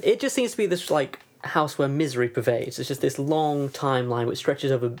 It just seems to be this, like, house where misery pervades. It's just this long timeline which stretches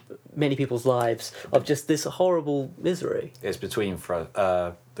over many people's lives of just this horrible misery. It's between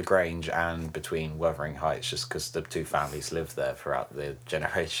the Grange and between Wuthering Heights, just because the two families lived there throughout the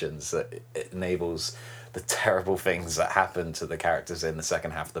generations. That it enables the terrible things that happen to the characters in the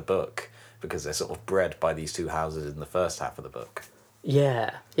second half of the book, because they're sort of bred by these two houses in the first half of the book.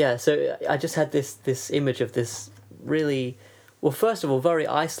 Yeah. So I just had this image of this really, well, first of all, very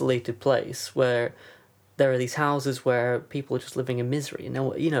isolated place where there are these houses where people are just living in misery,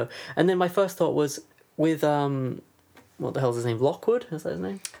 And then my first thought was with what the hell's his name? Lockwood? Is that his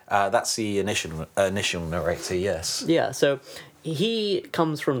name? That's the initial narrator, yes. Yeah. So he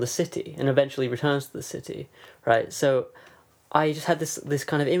comes from the city and eventually returns to the city, right? So I just had this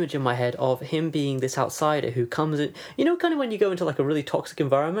kind of image in my head of him being this outsider who comes in, kind of when you go into like a really toxic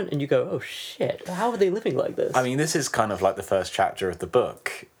environment and you go, oh shit, how are they living like this? I mean, this is kind of like the first chapter of the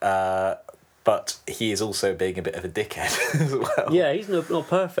book, but he is also being a bit of a dickhead as well. Yeah, he's not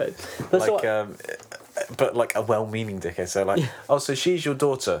perfect. But But like a well-meaning dickhead. So like, oh, so she's your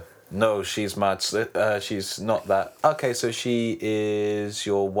daughter? No, she's mad. She's not that. Okay, so she is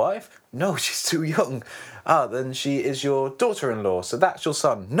your wife? No, she's too young. Ah, then she is your daughter-in-law. So that's your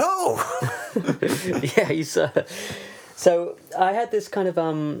son? No. Yeah, he's. So I had this kind of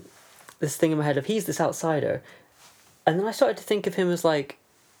this thing in my head of he's this outsider, and then I started to think of him as like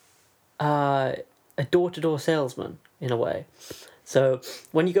a door-to-door salesman in a way. So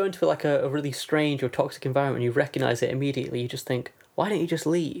when you go into like a really strange or toxic environment, you recognise it immediately. You just think, why don't you just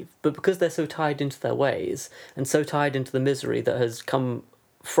leave? But because they're so tied into their ways and so tied into the misery that has come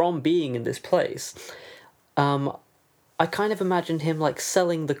from being in this place, I kind of imagined him like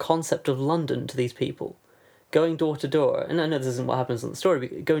selling the concept of London to these people, going door to door. And I know this isn't what happens in the story,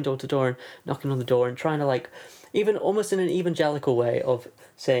 but going door to door and knocking on the door and trying to like, even almost in an evangelical way of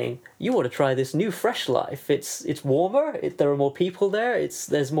saying, you ought to try this new fresh life. It's warmer, there are more people there,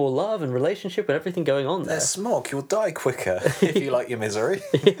 there's more love and relationship and everything going on there. There's smoke, you'll die quicker if you like your misery.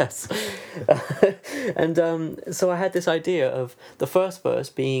 Yes. And so I had this idea of the first verse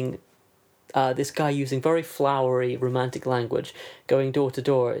being this guy using very flowery romantic language, going door to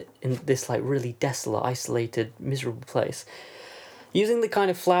door in this like really desolate, isolated, miserable place. Using the kind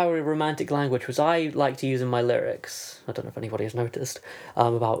of flowery romantic language which I like to use in my lyrics, I don't know if anybody has noticed,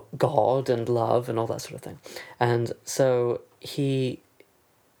 about God and love and all that sort of thing. And so he's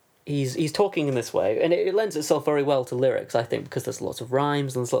talking in this way, and it lends itself very well to lyrics, I think, because there's lots of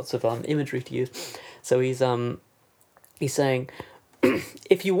rhymes and there's lots of imagery to use. So he's saying,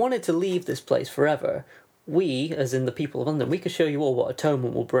 if you wanted to leave this place forever, we, as in the people of London, we can show you all what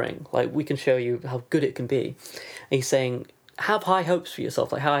atonement will bring. Like, we can show you how good it can be. And he's saying, have high hopes for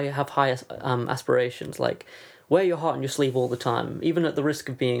yourself, like have high aspirations, like wear your heart on your sleeve all the time, even at the risk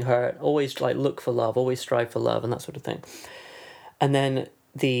of being hurt. Always like look for love, always strive for love, and that sort of thing. And then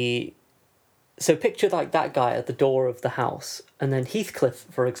so picture like that guy at the door of the house, and then Heathcliff,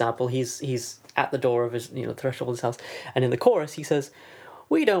 for example, he's at the door of his threshold of his house, and in the chorus he says,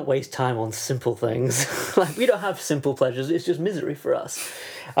 we don't waste time on simple things. Like, we don't have simple pleasures. It's just misery for us.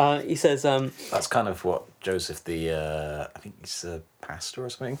 He says... That's kind of what Joseph, I think he's a pastor or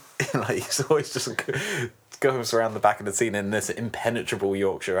something. Like, he's always just goes around the back of the scene in this impenetrable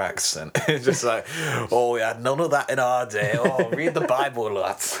Yorkshire accent. It's just like, oh, we had none of that in our day. Oh, read the Bible,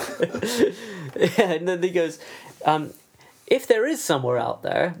 lads. Yeah, and then he goes... if there is somewhere out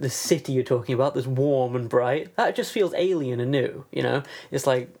there, the city you're talking about, that's warm and bright, that just feels alien and new, It's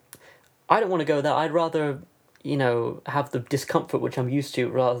like, I don't want to go there. I'd rather, have the discomfort which I'm used to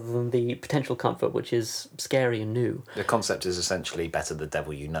rather than the potential comfort which is scary and new. The concept is essentially better the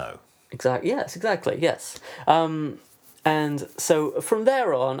devil you know. Exactly. Yes, exactly. Yes. And so from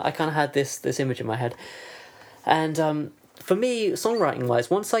there on, I kind of had this image in my head. And for me, songwriting-wise,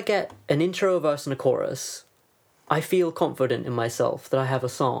 once I get an intro, a verse, and a chorus, I feel confident in myself that I have a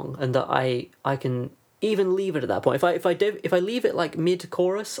song and that I can even leave it at that point. If I leave it like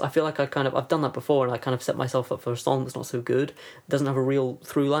mid-chorus, I feel like I've done that before and I kind of set myself up for a song that's not so good. It doesn't have a real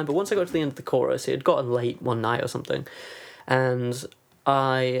through line. But once I got to the end of the chorus, it had gotten late one night or something, and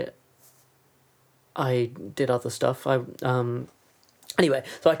I did other stuff. Anyway,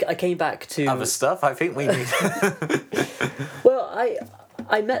 so I came back to other stuff. I think we need. Well,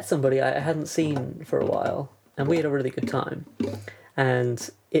 I met somebody I hadn't seen for a while. And we had a really good time. And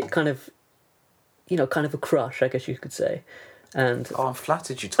it kind of a crush, I guess you could say. And oh, I'm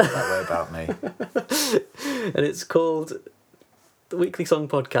flattered you talk that way about me. And it's called the Weekly Song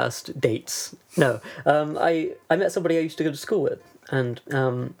Podcast Dates. No, I met somebody I used to go to school with. And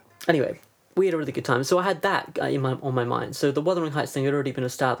anyway, we had a really good time. So I had that on my mind. So the Wuthering Heights thing had already been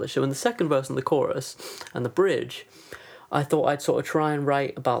established. So in the second verse and the chorus and the bridge, I thought I'd sort of try and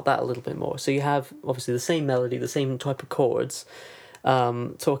write about that a little bit more. So you have, obviously, the same melody, the same type of chords,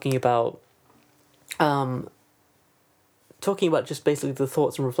 talking about just basically the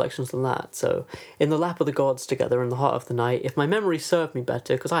thoughts and reflections on that. So, in the lap of the gods together in the heart of the night, if my memory served me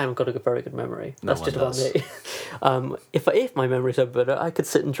better, because I haven't got a very good memory. No That's just one about me. If my memory served better, I could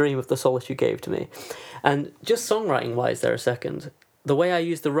sit and dream of the solace you gave to me. And just songwriting-wise there a second, the way I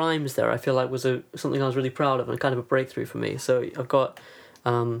used the rhymes there, I feel like was something I was really proud of and kind of a breakthrough for me. So I've got,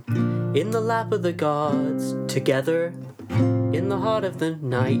 in the lap of the gods, together, in the heart of the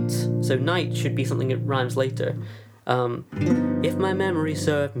night. So night should be something that rhymes later. If my memory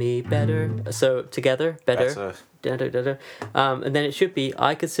served me better. So together, better. And then it should be,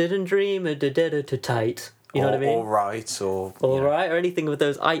 I could sit and dream a to tight. You know what I mean? All right, or... All right, or anything with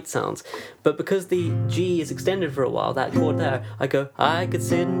those ite sounds. But because the G is extended for a while, that chord there, I go, I could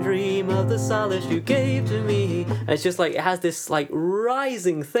sit and dream of the solace you gave to me. And it's just like, it has this like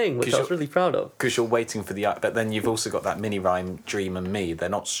rising thing, which I was really proud of. Because you're waiting for the... But then you've also got that mini rhyme, dream and me. They're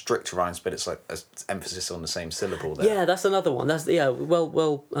not strict rhymes, but it's like an emphasis on the same syllable there. Yeah, that's another one. That's,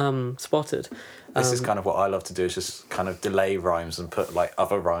 well spotted. This is kind of what I love to do, is just kind of delay rhymes and put like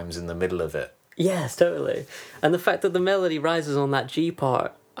other rhymes in the middle of it. Yes, totally. And the fact that the melody rises on that G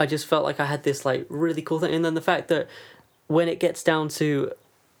part, I just felt like I had this like really cool thing. And then the fact that when it gets down to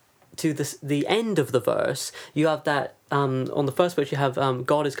the end of the verse, you have that on the first verse you have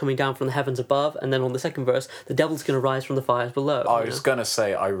God is coming down from the heavens above, and then on the second verse the devil's going to rise from the fires below. I was going to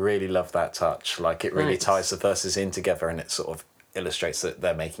say, I really love that touch. Like, it really ties the verses in together, and it sort of illustrates that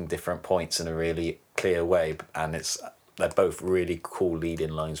they're making different points in a really clear way, and they're both really cool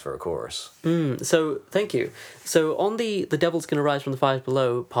lead-in lines for a chorus. So, thank you. So, on the devil's going to rise from the fires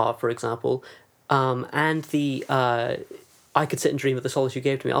below part, for example, and the I could sit and dream of the solace you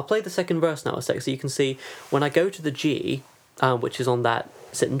gave to me. I'll play the second verse now a sec, so you can see when I go to the G, which is on that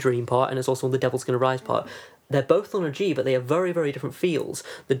sit and dream part, and it's also on the devil's going to rise part, they're both on a G, but they have very, very different feels.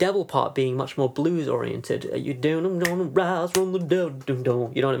 The devil part being much more blues-oriented. You don't rise from the devil,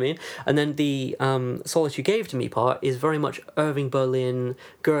 you know what I mean? And then the solace you gave to me part is very much Irving Berlin,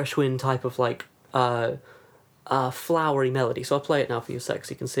 Gershwin type of like flowery melody. So I'll play it now for you a sec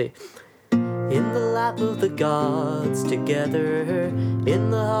so you can see. In the lap of the gods together,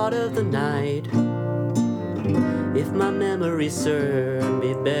 in the heart of the night. If my memory served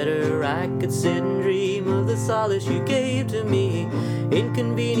me better, I could sit and dream of the solace you gave to me.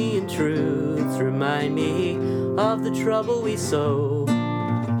 Inconvenient truths remind me of the trouble we sow.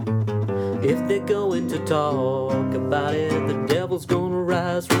 If they're going to talk about it, the devil's gonna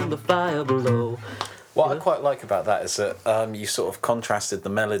rise from the fire below. What I quite like about that is that you sort of contrasted the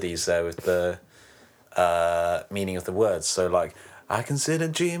melodies there with the meaning of the words. So, like, I can sit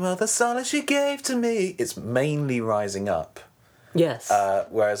and dream of the solace you gave to me. It's mainly rising up. Yes.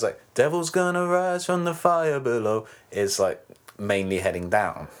 Whereas, like, devil's gonna rise from the fire below is, like, mainly heading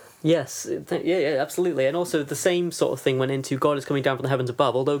down. Yes, yeah, absolutely. And also the same sort of thing went into God is coming down from the heavens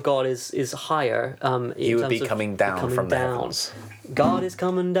above, although God is higher. He would be coming down from the heavens. God is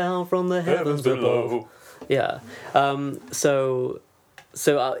coming down from the heavens below. Yeah.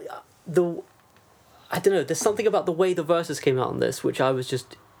 I don't know, there's something about the way the verses came out on this which I was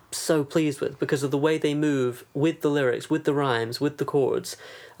just so pleased with because of the way they move with the lyrics, with the rhymes, with the chords.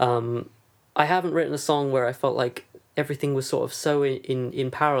 I haven't written a song where I felt like everything was sort of so in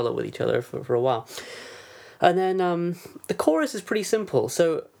parallel with each other for a while. And then the chorus is pretty simple.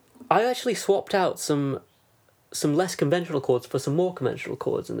 So I actually swapped out some less conventional chords for some more conventional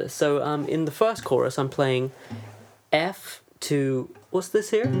chords in this. So in the first chorus I'm playing F to... What's this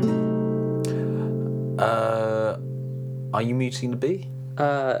here? Are you muting the B?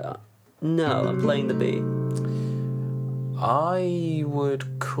 No, I'm playing the B. I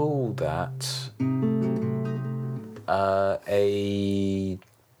would call that a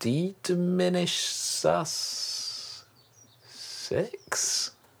D diminished sus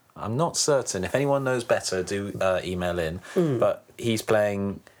 6. I'm not certain. If anyone knows better, do email in. But he's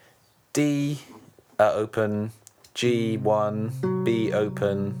playing D open, G1, B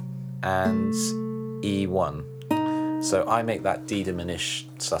open, and E1. So I make that D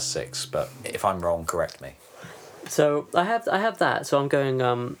diminished sus 6, but if I'm wrong, correct me. So I have that. So I'm going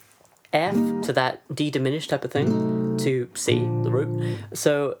F to that D diminished type of thing to C, the root.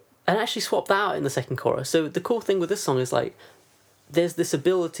 So and actually swap that out in the second chorus. So the cool thing with this song is like there's this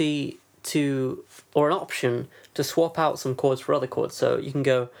ability to, or an option to swap out some chords for other chords. So you can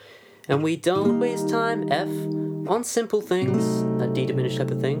go, and we don't waste time F on simple things, that D diminished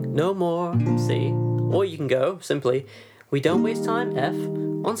type of thing, no more C. Or you can go simply, we don't waste time F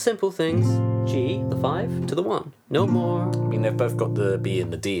on simple things, G, the 5 to the 1, no more. I mean, they've both got the B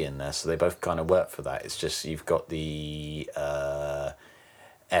and the D in there, so they both kind of work for that. It's just you've got the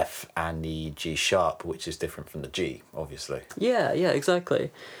F and the G sharp, which is different from the G, obviously. Yeah,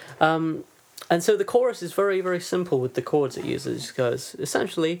 exactly. And so the chorus is very, very simple with the chords it uses. It just goes,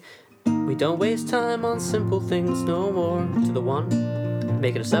 essentially, we don't waste time on simple things no more, to the 1,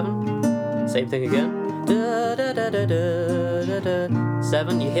 make it a 7, same thing again, da da da da da da da,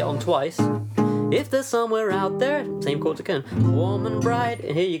 7, you hit on twice, if there's somewhere out there, same chords again, warm and bright,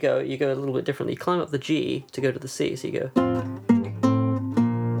 and here you go a little bit differently, you climb up the G to go to the C, so you go,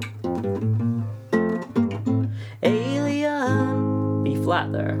 A,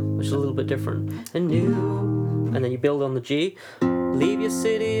 flat there, which is a little bit different. And then you build on the G. Leave your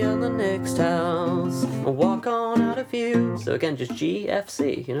city and the next house, and walk on out of view. So again, just G, F,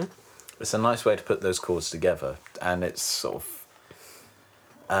 C, you know? It's a nice way to put those chords together, and it sort of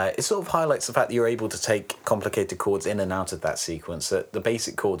highlights the fact that you're able to take complicated chords in and out of that sequence. That the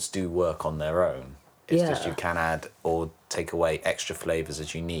basic chords do work on their own. It's just you can add or take away extra flavours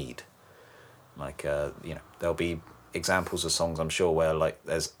as you need. Like, there'll be examples of songs, I'm sure, where like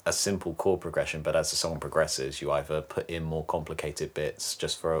there's a simple chord progression, but as the song progresses, you either put in more complicated bits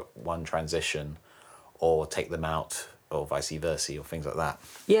just for one transition, or take them out, or vice versa, or things like that.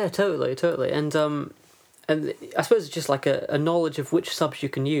 Yeah, totally. And I suppose it's just like a knowledge of which subs you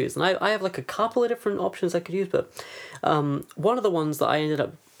can use. And I have like a couple of different options I could use, but one of the ones that I ended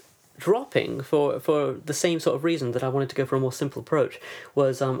up dropping for the same sort of reason that I wanted to go for a more simple approach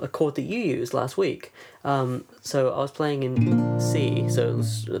was a chord that you used last week. So I was playing in C, so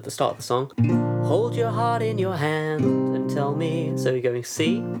at the start of the song, hold your heart in your hand and tell me. So you're going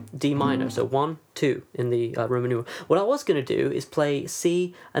C, D minor, so 1, 2 in the Roman numeral. What I was going to do is play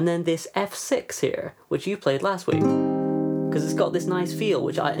C and then this F6 here, which you played last week, because it's got this nice feel,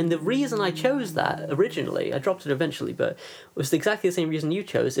 and the reason I chose that originally, I dropped it eventually, but it was exactly the same reason you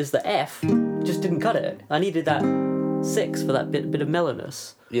chose, is the F just didn't cut it. I needed that 6 for that bit of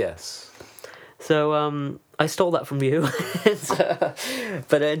mellowness. Yes. So I stole that from you,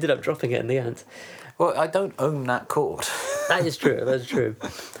 but I ended up dropping it in the end. Well, I don't own that chord. That is true.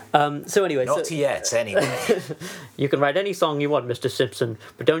 So anyway... Not yet, anyway. You can write any song you want, Mr. Simpson,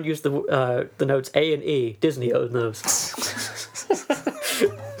 but don't use the notes A and E. Disney owns those.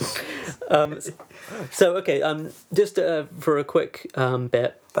 So, okay, just for a quick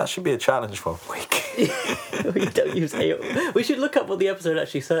bit... That should be a challenge for a week. We don't use A. We should look up what the episode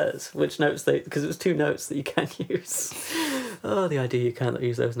actually says, which notes because it's 2 notes that you can use. Oh, the idea you cannot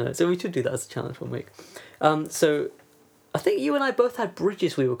use those notes. So we should do that as a challenge for a week. So I think you and I both had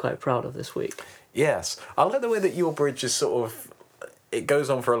bridges we were quite proud of this week. Yes. I like the way that your bridge is sort of... It goes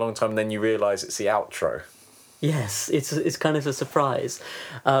on for a long time and then you realise it's the outro. Yes, it's kind of a surprise.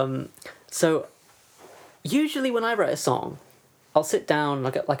 So usually when I write a song, I'll sit down,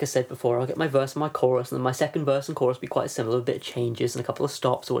 like I said before, I'll get my verse and my chorus, and then my second verse and chorus will be quite similar, a bit of changes and a couple of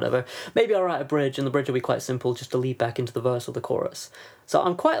stops or whatever. Maybe I'll write a bridge, and the bridge will be quite simple, just to lead back into the verse or the chorus. So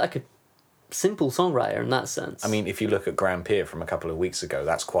I'm quite like a simple songwriter in that sense. I mean, if you look at Grand Pier from a couple of weeks ago,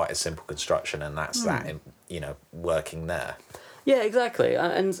 that's quite a simple construction, and that's that, working there. Yeah, exactly.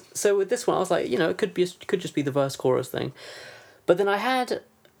 And so with this one, I was like, it could just be the verse chorus thing. But then I had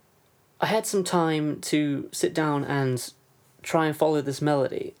some time to sit down and try and follow this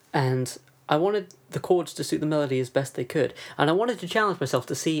melody, and I wanted the chords to suit the melody as best they could, and I wanted to challenge myself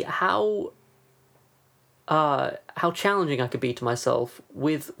to see how challenging I could be to myself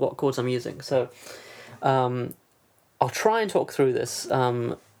with what chords I'm using. So I'll try and talk through this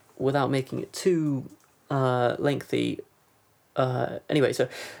without making it too lengthy. Anyway,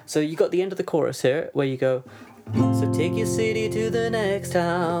 so you got the end of the chorus here where you go, so take your city to the next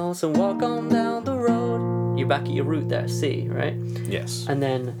house and walk on down the road. You're back at your root there, C, right? Yes. And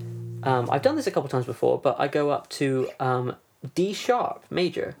then I've done this a couple times before, but I go up to D sharp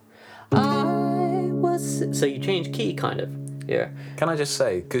major. So you change key kind of here. Can I just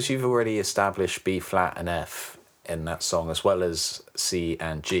say, because you've already established B flat and F in that song as well as C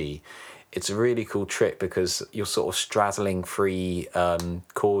and G, it's a really cool trick because you're sort of straddling three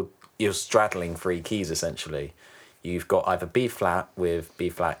keys essentially. You've got either B flat with B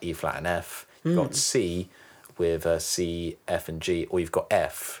flat, E flat and F. You've got C with C, F and G, or you've got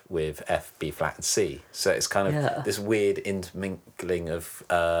F with F, B flat and C. So it's kind of this weird intermingling of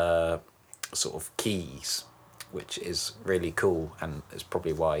sort of keys, which is really cool, and it's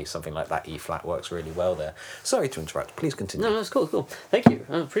probably why something like that E flat works really well there. Sorry to interrupt, please continue. No, it's cool. Thank you,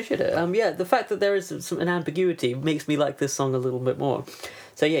 I appreciate it. The fact that there is an ambiguity makes me like this song a little bit more.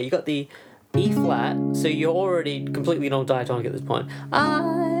 So yeah, you got the E flat, so you're already completely non-diatonic at this point.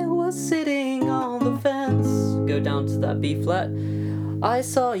 I was sitting on the fence, go down to that B flat. I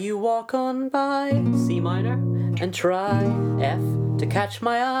saw you walk on by, C minor, and try F to catch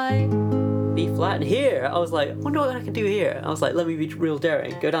my eye. B flat, and here I was like, I wonder what I can do here. I was like, let me be real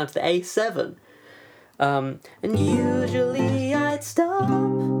daring. Go down to the A7. And usually I'd stop.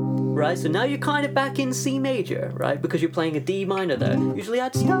 Right, so now you're kind of back in C major, right? Because you're playing a D minor there. Usually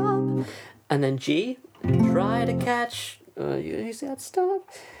I'd stop. And then G, try to catch. Usually I'd stop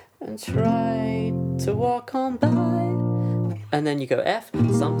and try to walk on by. And then you go F,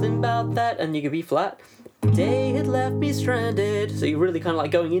 something about that, and you go B flat. Day had left me stranded. So you're really kind of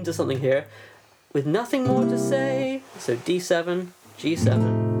like going into something here with nothing more to say. So D7,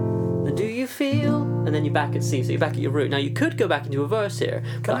 G7. Then do you feel? And then you're back at C, so you're back at your root. Now you could go back into a verse here.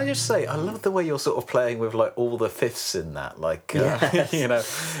 Can I just say, I love the way you're sort of playing with like all the fifths in that. Like, Yes. you know,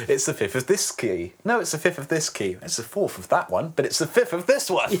 it's the fifth of this key. No, it's the fifth of this key. It's the fourth of that one, but it's the fifth of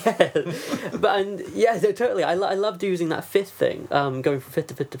this one. Yeah, no, totally. I loved using that fifth thing, going from fifth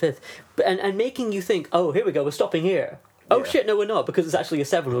to fifth to fifth, and making you think, oh, here we go, we're stopping here. Oh Yeah. shit, no, we're not, because it's actually a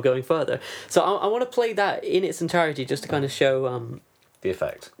 7. We're going further. So I want to play that in its entirety, just to kind of show The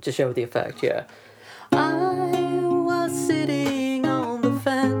effect. to show the effect. Yeah. I was sitting on the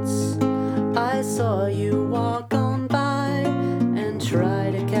fence. I saw you walk on by and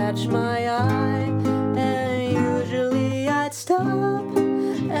try to catch my eye. And usually I'd stop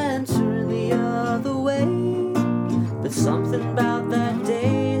and turn the other way. But something about that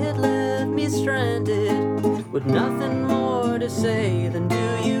day had left me stranded with nothing more to say than,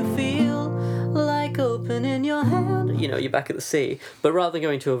 do you feel like opening your hand? You know, you're back at the C. But rather than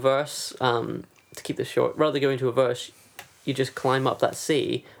going to a verse, to keep this short, rather than going to a verse, you just climb up that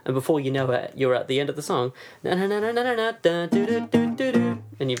C, and before you know it, you're at the end of the song. And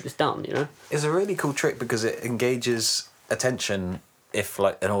you've just done, you know? It's a really cool trick because it engages attention if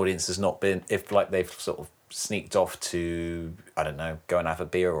like an audience has not been, if like they've sort of sneaked off to, I don't know, go and have a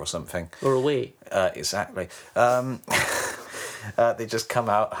beer or something. Or a wee. Exactly. They just come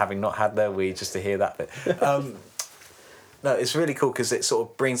out having not had their wee just to hear that bit. No, it's really cool because it sort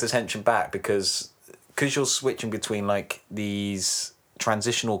of brings attention back because you're switching between like these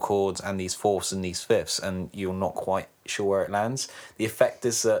transitional chords and these fourths and these fifths, and you're not quite sure where it lands. The effect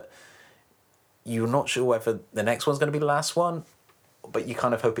is that you're not sure whether the next one's going to be the last one, but you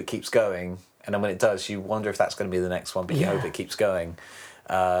kind of hope it keeps going. And then when it does, you wonder if that's going to be the next one, but you hope it keeps going.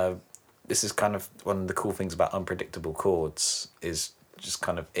 This is kind of one of the cool things about unpredictable chords is just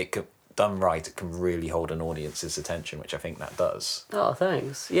kind of, done right, it can really hold an audience's attention, which I think that does. Oh,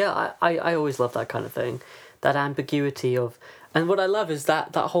 thanks. Yeah, I always love that kind of thing. That ambiguity of... And what I love is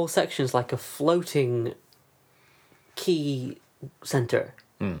that whole section is like a floating key center.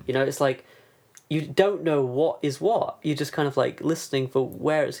 You know, it's like you don't know what is what. You're just kind of like listening for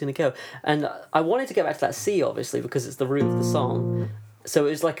where it's going to go. And I wanted to get back to that C, obviously, because it's the root of the song. So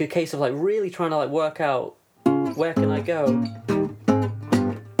it's like a case of like really trying to like work out where can I go.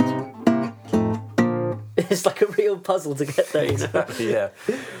 It's like a real puzzle to get there. Exactly, yeah.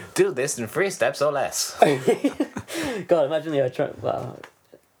 Do this in 3 steps or less. God, imagine I try. Well,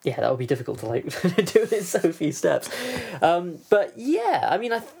 yeah, that would be difficult to like do in so few steps. But yeah, I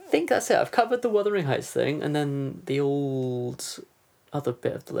mean, I think that's it. I've covered the Wuthering Heights thing, and then the old other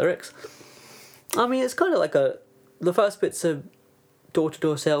bit of the lyrics. I mean, it's kind of like the first bit's a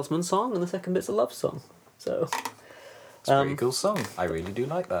door-to-door salesman song, and the second bit's a love song. So. It's a pretty cool song. I really do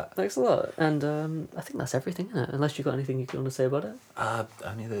like that. Thanks a lot. And I think that's everything, isn't it? Unless you've got anything you want to say about it.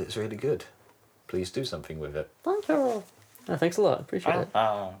 Only that it's really good. Please do something with it. Thank you. Oh, thanks a lot. Appreciate it.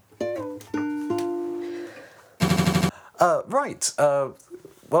 Right.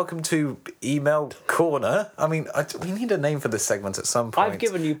 Welcome to Email Corner. I mean, we need a name for this segment at some point. I've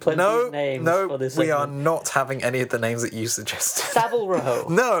given you plenty of names for this segment. We are not having any of the names that you suggested. Savile Row.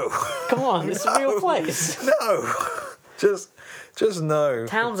 No. Come on, it's a real place. No. Just no.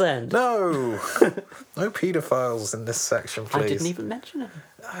 Townsend. No. No paedophiles in this section, please. I didn't even mention him.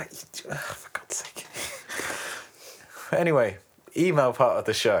 For God's sake. Anyway, email part of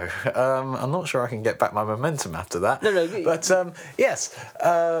the show. I'm not sure I can get back my momentum after that. No. But yes,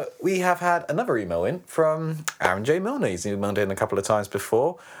 we have had another email in from Aaron J. Milner. He's emailed in a couple of times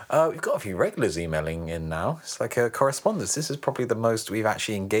before. We've got a few regulars emailing in now. It's like a correspondence. This is probably the most we've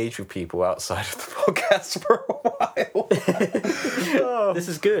actually engaged with people outside of the podcast for a while. This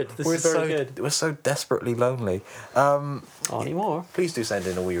is good. This is very good. We're so desperately lonely. Not anymore. Please do send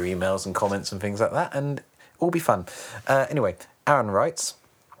in all your emails and comments and things like that, and it'll be fun. Anyway, Aaron writes,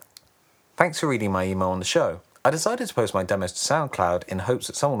 "Thanks for reading my email on the show. I decided to post my demos to SoundCloud in hopes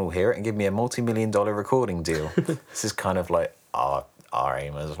that someone will hear it and give me a multi-million-dollar recording deal." This is kind of like our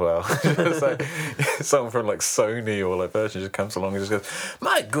aim as well. So, someone from like Sony or like Virgin just comes along and just goes,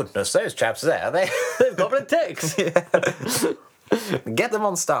 "My goodness, those chaps there, they've got what it takes." Get them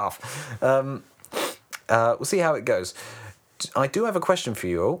on staff. We'll see how it goes. I do have a question for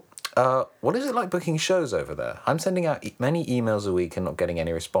you all. What is it like booking shows over there? I'm sending out many emails a week and not getting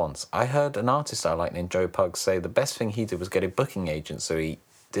any response. I heard an artist I like named Joe Pug say the best thing he did was get a booking agent so he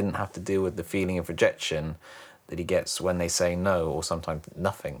didn't have to deal with the feeling of rejection that he gets when they say no or sometimes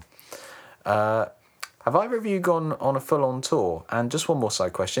nothing. Have either of you gone on a full-on tour? And just one more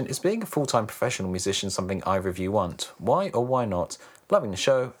side question. Is being a full-time professional musician something either of you want? Why or why not? Loving the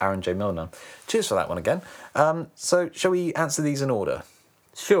show, Aaron J. Milner. Cheers for that one again. So, shall we answer these in order?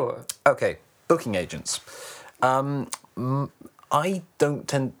 Sure. Okay, booking agents. I don't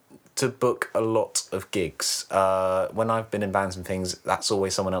tend to book a lot of gigs. When I've been in bands and things, that's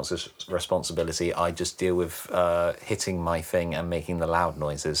always someone else's responsibility. I just deal with hitting my thing and making the loud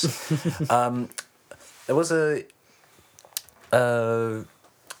noises. There was a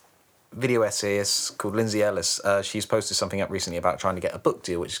video essayist called Lindsay Ellis. She's posted something up recently about trying to get a book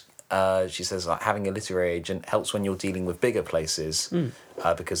deal, which she says like having a literary agent helps when you're dealing with bigger places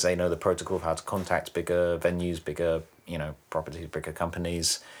because they know the protocol of how to contact bigger venues, bigger properties, bigger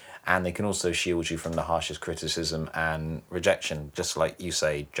companies, and they can also shield you from the harshest criticism and rejection, just like you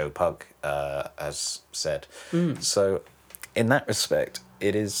say Joe Pug has said. So in that respect,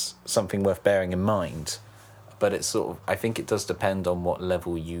 it is something worth bearing in mind. But it's sort of, I think it does depend on what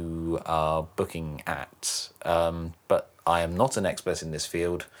level you are booking at. But I am not an expert in this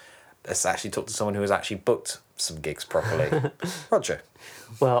field. Let's actually talk to someone who has actually booked some gigs properly. Roger.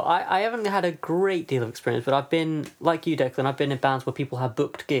 Well, I haven't had a great deal of experience, but I've been, like you, Declan, I've been in bands where people have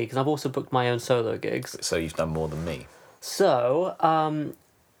booked gigs, and I've also booked my own solo gigs. So you've done more than me. So,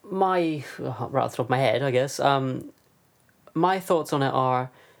 right off the top of my head, I guess, my thoughts on it are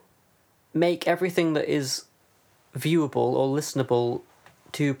make everything that is viewable or listenable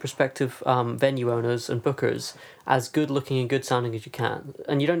to prospective venue owners and bookers as good looking and good sounding as you can.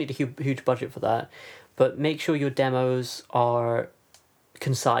 And you don't need a huge budget for that, but make sure your demos are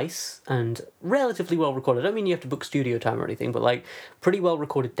concise and relatively well recorded. I don't mean you have to book studio time or anything, but like pretty well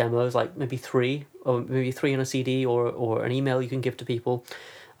recorded demos, like maybe three on a CD or an email you can give to people.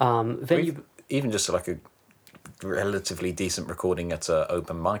 Even just like a relatively decent recording at an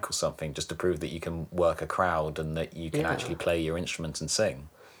open mic or something, just to prove that you can work a crowd and that you can actually play your instrument and sing.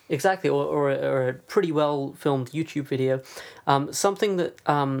 Exactly, or a pretty well filmed YouTube video. Something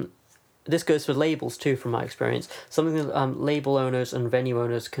that this goes for labels too, from my experience. Something that label owners and venue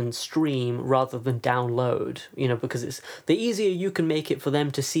owners can stream rather than download. Because it's the easier you can make it for them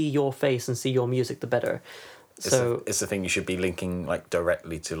to see your face and see your music, the better. So it's the thing you should be linking like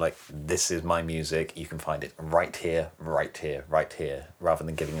directly to, like, this is my music, you can find it right here, right here, right here, rather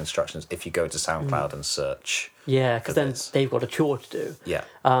than giving instructions if you go to SoundCloud and search. Yeah, because then they've got a chore to do. Yeah.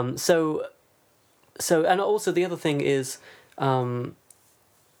 So and also the other thing is you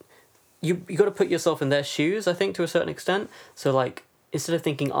got to put yourself in their shoes, I think, to a certain extent. So like instead of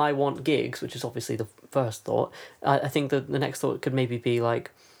thinking I want gigs, which is obviously the first thought, I think the next thought could maybe be like,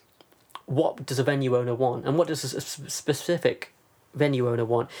 what does a venue owner want, and what does a specific venue owner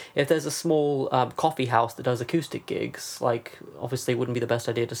want? If there's a small coffee house that does acoustic gigs, like obviously it wouldn't be the best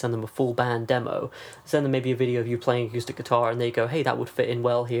idea to send them a full band demo. Send them maybe a video of you playing acoustic guitar, and they go, hey, that would fit in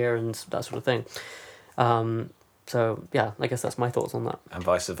well here, and that sort of thing. So yeah, I guess that's my thoughts on that. And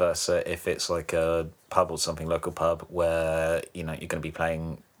vice versa, if it's like a pub or something, local pub, where you're going to be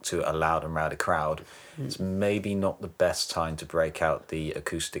playing to a loud and rowdy crowd, it's maybe not the best time to break out the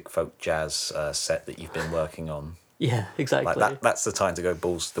acoustic folk jazz set that you've been working on. Yeah, exactly. Like that's the time to go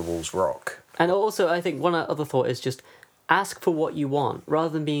balls to the walls rock. And also, I think one other thought is just ask for what you want, rather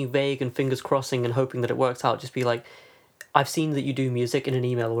than being vague and fingers crossing and hoping that it works out. Just be like, I've seen that you do music, in an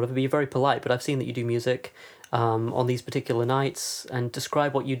email or whatever. Be very polite, but I've seen that you do music on these particular nights, and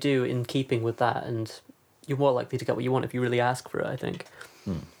describe what you do in keeping with that, and you're more likely to get what you want if you really ask for it, I think.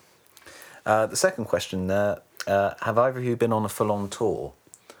 The second question there, have either of you been on a full-on tour?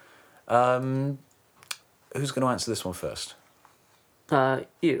 Who's going to answer this one first?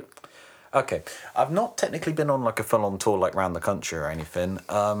 You. Okay. I've not technically been on like a full-on tour, like around the country or anything.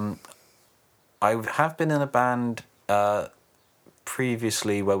 I have been in a band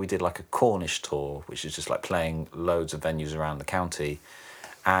previously where we did like a Cornish tour, which is just like playing loads of venues around the county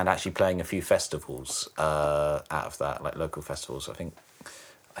and actually playing a few festivals out of that, like local festivals. I think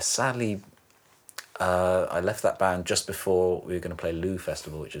I left that band just before we were going to play Lou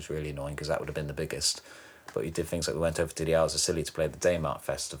Festival, which was really annoying because that would have been the biggest. But we did things like we went over to the Isles of Scilly to play the Daymart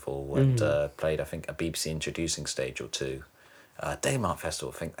Festival and played, I think, a BBC introducing stage or two. Daymart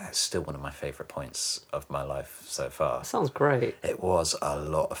Festival, I think that's still one of my favourite points of my life so far. Sounds great. It was a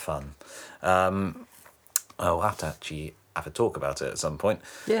lot of fun. I'll have to actually have a talk about it at some point.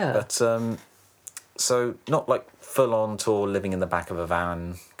 Yeah. But so not like full on tour, living in the back of a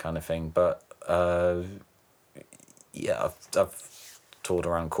van kind of thing, but yeah, I've toured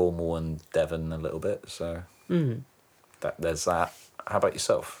around Cornwall and Devon a little bit, so there's that. How about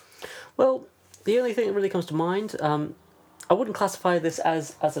yourself? Well, the only thing that really comes to mind, I wouldn't classify this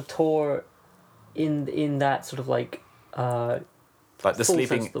as a tour in that sort of like Like the full sense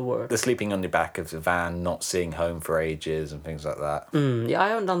sleeping, of the word. the sleeping on the back of the van, not seeing home for ages, and things like that. Yeah, I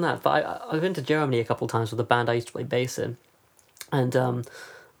haven't done that, but I've been to Germany a couple of times with a band I used to play bass in, and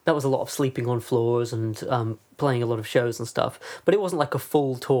that was a lot of sleeping on floors and playing a lot of shows and stuff. But it wasn't like a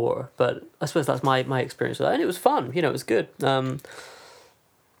full tour. But I suppose that's my experience with that, and it was fun. You know, it was good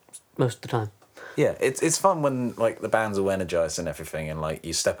most of the time. Yeah, it's fun when like the band's all energized and everything, and like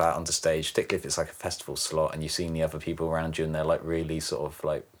you step out onto stage, particularly if it's like a festival slot, and you've seen the other people around you, and they're like really sort of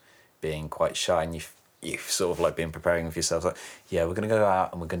like being quite shy, and you've sort of like been preparing with yourself, like, yeah, we're gonna go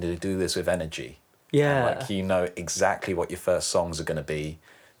out and we're gonna do this with energy. Yeah. And, like, you know exactly what your first songs are gonna be,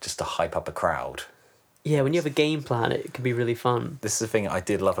 just to hype up a crowd. Yeah, when you have a game plan, it can be really fun. This is the thing I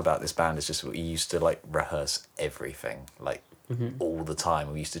did love about this band, is just we used to like rehearse everything, like all the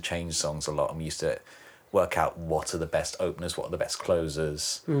time. We used to change songs a lot, and we used to work out what are the best openers, what are the best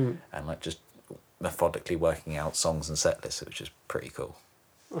closers, and like just methodically working out songs and set lists, which is pretty cool.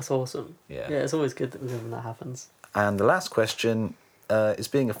 That's awesome. Yeah. Yeah, it's always good when that happens. And the last question is,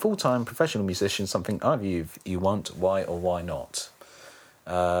 being a full-time professional musician something either you want, why or why not?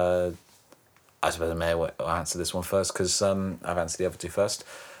 I suppose I may answer this one first, because I've answered the other two first.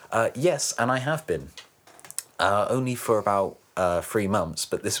 Yes, and I have been. Only for about 3 months,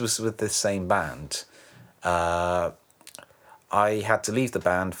 but this was with the same band. I had to leave the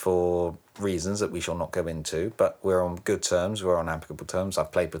band for reasons that we shall not go into, but we're on good terms, we're on amicable terms.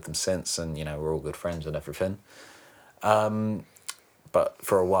 I've played with them since, and, you know, we're all good friends and everything. But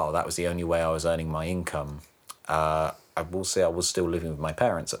for a while, that was the only way I was earning my income. I will say I was still living with my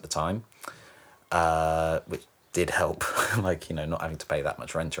parents at the time, which did help, like, you know, not having to pay that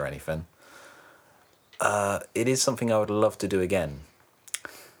much rent or anything. It is something I would love to do again.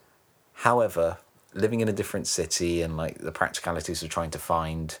 However, living in a different city and like the practicalities of trying to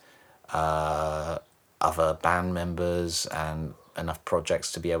find other band members and enough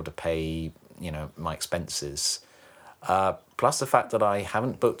projects to be able to pay, you know, my expenses, plus the fact that I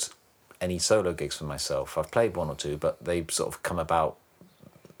haven't booked any solo gigs for myself. I've played one or two, but they sort of come about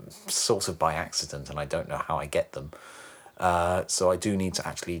sort of by accident, and I don't know how I get them. So I do need to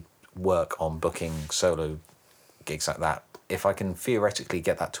actually work on booking solo gigs like that. If I can theoretically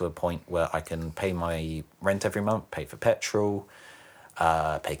get that to a point where I can pay my rent every month, pay for petrol,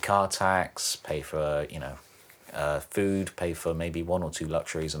 pay car tax, pay for, you know, food, pay for maybe 1 or 2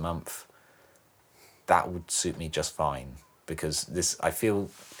 luxuries a month, that would suit me just fine. Because this, I feel,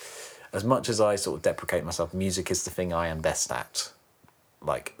 as much as I sort of deprecate myself, music is the thing I am best at.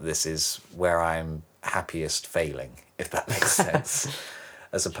 Like, this is where I'm happiest failing, if that makes sense.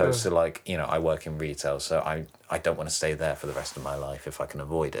 As opposed to, like, you know, I work in retail, so I don't want to stay there for the rest of my life if I can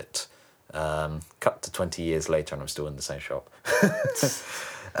avoid it. Cut to 20 years later and I'm still in the same shop.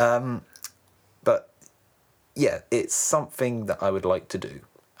 But, yeah, it's something that I would like to do.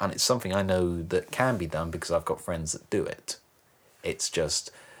 And it's something I know that can be done because I've got friends that do it. It's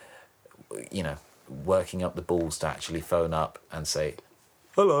just, you know, working up the balls to actually phone up and say,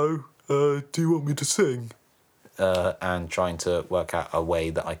 hello, do you want me to sing? And trying to work out a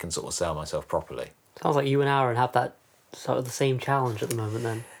way that I can sort of sell myself properly. Sounds like you and Aaron have that sort of the same challenge at the moment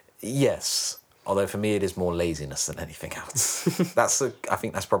then. Yes, although for me it is more laziness than anything else. I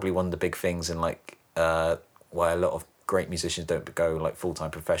think that's probably one of the big things in like why a lot of great musicians don't go like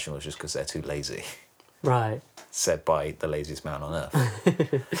full-time professionals, just because they're too lazy. Right. Said by the laziest man on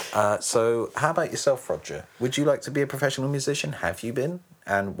earth. So how about yourself, Roger? Would you like to be a professional musician? Have you been?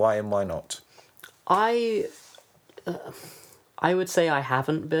 And why not? I would say I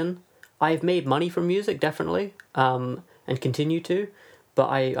haven't been. I've made money from music, definitely, and continue to, but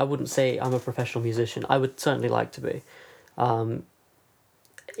I wouldn't say I'm a professional musician. I would certainly like to be.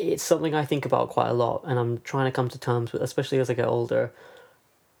 It's something I think about quite a lot, and I'm trying to come to terms with, especially as I get older,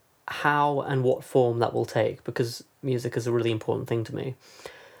 how and what form that will take, because music is a really important thing to me.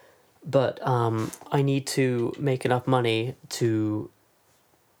 But I need to make enough money to,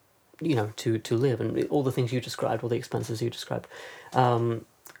 you know, to live, and all the things you described, all the expenses you described.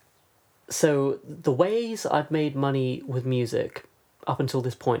 So the ways I've made money with music up until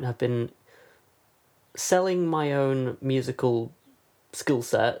this point have been selling my own musical skill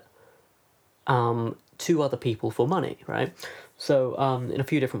set to other people for money, right? So in a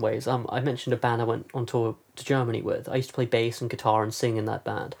few different ways. I mentioned a band I went on tour to Germany with. I used to play bass and guitar and sing in that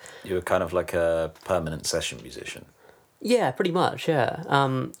band. You were kind of like a permanent session musician. Yeah, pretty much, yeah.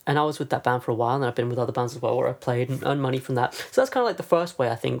 And I was with that band for a while, and I've been with other bands as well where I played and earned money from that. So that's kind of like the first way,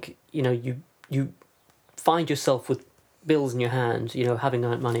 I think, you know, you find yourself with bills in your hand, you know, having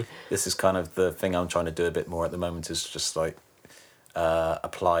earned money. This is kind of the thing I'm trying to do a bit more at the moment, is just like,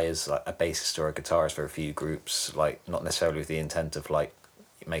 apply as like a bassist or a guitarist for a few groups, like not necessarily with the intent of like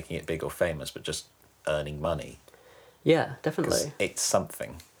making it big or famous, but just earning money. Yeah, 'Cause definitely. it's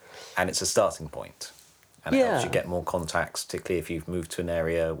something, and it's a starting point, and it helps you Yeah. get more contacts, particularly if you've moved to an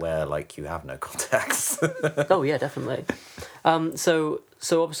area where like you have no contacts. Oh yeah, definitely. So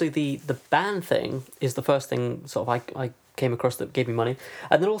obviously the band thing is the first thing sort of I came across that gave me money,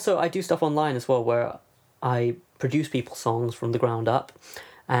 and then also I do stuff online as well where I produce people's songs from the ground up,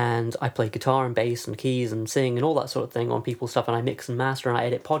 and I play guitar and bass and keys and sing and all that sort of thing on people's stuff, and I mix and master and I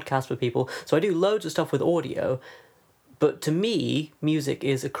edit podcasts for people. So I do loads of stuff with audio, but to me, music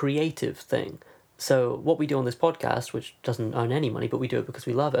is a creative thing. So what we do on this podcast, which doesn't earn any money, but we do it because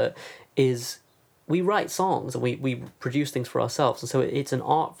we love it, is we write songs and we produce things for ourselves. And so it's an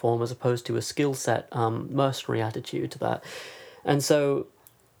art form as opposed to a skill set, mercenary attitude to that. And so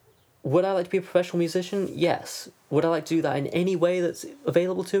would I like to be a professional musician? Yes. Would I like to do that in any way that's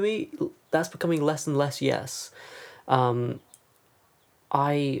available to me? That's becoming less and less yes. I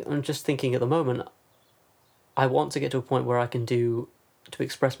am just thinking at the moment, I want to get to a point where I can to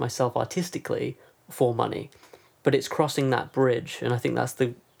express myself artistically for money, but it's crossing that bridge, and I think that's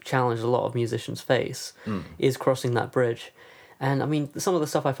the challenge a lot of musicians face, is crossing that bridge. And I mean, some of the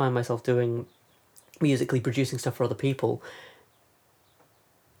stuff I find myself doing musically, producing stuff for other people,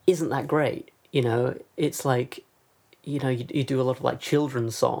 isn't that great. You know, it's like, you know, you do a lot of like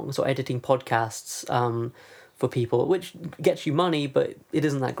children's songs or editing podcasts for people, which gets you money, but it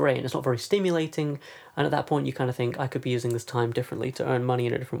isn't that great and it's not very stimulating. And at that point, you kind of think, I could be using this time differently to earn money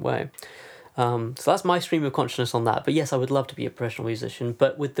in a different way. So that's my stream of consciousness on that. But yes, I would love to be a professional musician,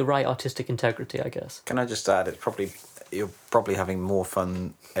 but with the right artistic integrity, I guess. Can I just add, you're probably having more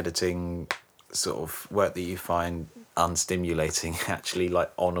fun editing sort of work that you find unstimulating actually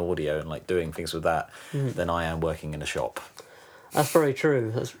like on audio and like doing things with that than I am working in a shop. That's very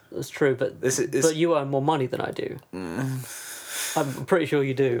true. That's true. But but you earn more money than I do. I'm pretty sure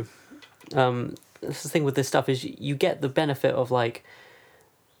you do. That's the thing with this stuff is you get the benefit of like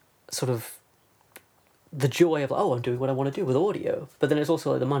sort of the joy of I'm doing what I want to do with audio, but then it's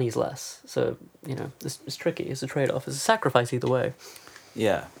also like the money's less. So you know it's tricky. It's a trade-off. It's a sacrifice either way.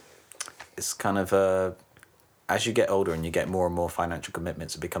 Yeah, it's kind of as you get older and you get more and more financial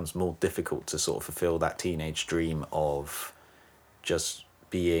commitments, it becomes more difficult to sort of fulfill that teenage dream of just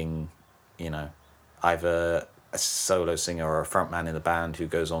being, you know, either a solo singer or a frontman in a band who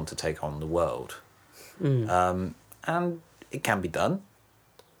goes on to take on the world. And it can be done,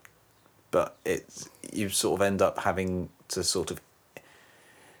 but you sort of end up having to sort of...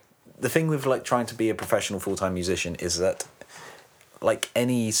 The thing with like trying to be a professional full-time musician is that like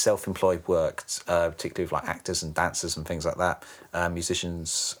any self-employed work, particularly with like actors and dancers and things like that,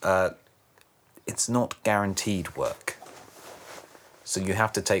 musicians, it's not guaranteed work. So you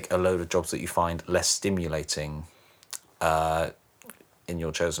have to take a load of jobs that you find less stimulating in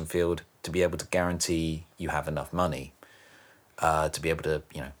your chosen field to be able to guarantee you have enough money to be able to,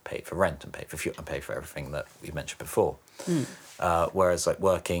 you know, pay for rent and pay for fuel and pay for everything that we mentioned before. Whereas like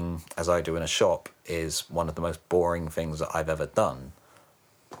working as I do in a shop is one of the most boring things that I've ever done.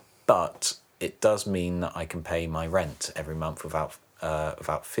 But it does mean that I can pay my rent every month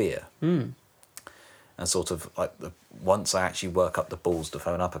without fear. And sort of like once I actually work up the balls to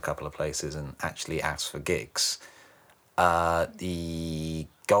phone up a couple of places and actually ask for gigs, the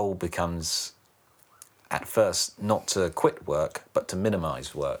goal becomes at first not to quit work, but to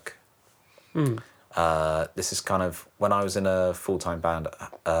minimise work. This is kind of when I was in a full-time band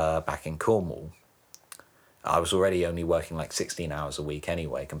back in Cornwall. I was already only working like 16 hours a week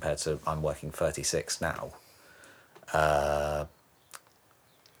anyway, compared to I'm working 36 now.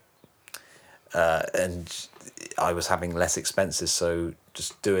 And I was having less expenses, so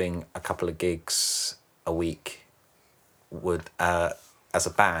just doing a couple of gigs a week would, as a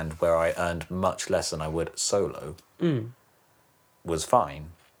band where I earned much less than I would solo, was fine,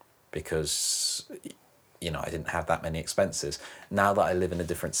 because, you know, I didn't have that many expenses. Now that I live in a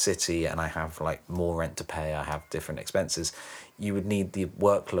different city and I have like more rent to pay, I have different expenses, you would need the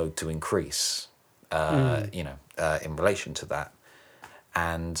workload to increase, you know, in relation to that.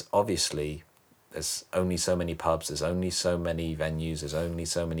 And obviously there's only so many pubs, there's only so many venues, there's only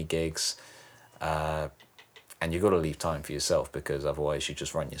so many gigs, and you've got to leave time for yourself, because otherwise you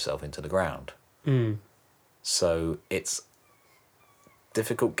just run yourself into the ground. So it's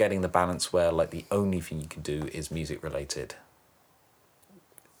difficult getting the balance where like the only thing you can do is music related.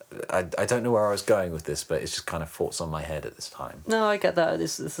 I don't know where I was going with this, but it's just kind of thoughts on my head at this time. No, I get that.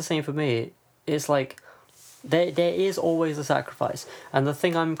 It's the same for me. It's like there is always a sacrifice, and the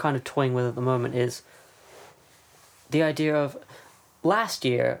thing I'm kind of toying with at the moment is the idea of last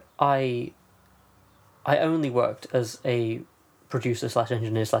year I only worked as a producer /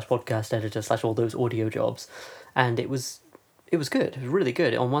 engineer / podcast editor / all those audio jobs, and it was good. It was really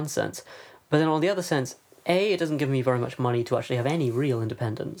good on one sense, but then on the other sense, A, it doesn't give me very much money to actually have any real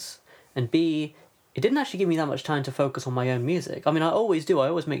independence, and B, it didn't actually give me that much time to focus on my own music. I mean, I always do. I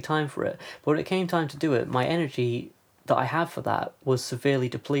always make time for it, but when it came time to do it, my energy that I have for that was severely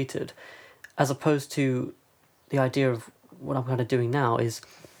depleted, as opposed to the idea of what I'm kind of doing now is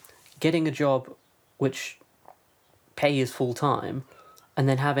getting a job which pays full time, and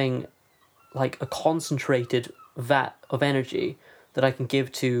then having like a concentrated vat of energy that I can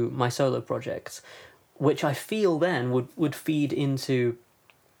give to my solo projects, which I feel then would feed into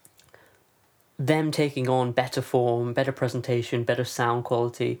them taking on better form, better presentation, better sound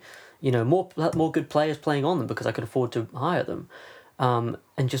quality, more good players playing on them because I could afford to hire them, and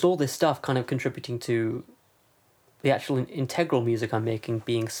just all this stuff kind of contributing to the actual integral music I'm making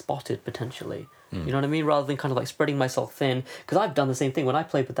being spotted potentially. You know what I mean? Rather than kind of like spreading myself thin, because I've done the same thing when I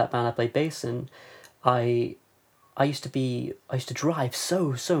played with that band I played bass in. I used to drive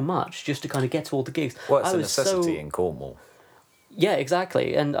so much just to kind of get to all the gigs. Well, it's a necessity in Cornwall. Yeah,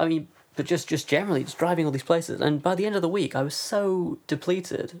 exactly. And I mean, but just generally, just driving all these places. And by the end of the week, I was so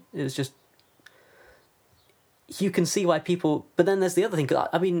depleted. It was just... You can see why people... But then there's the other thing. 'Cause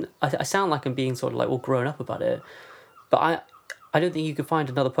I mean, I sound like I'm being sort of like all grown up about it. But I don't think you could find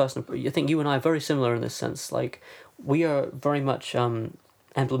another person... I think you and I are very similar in this sense. Like, we are very much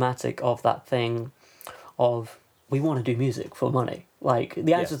emblematic of that thing of... We want to do music for money. Like,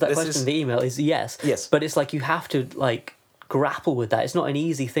 the answer to that question in the email is yes. Yes. But it's like you have to, like... grapple with that. It's not an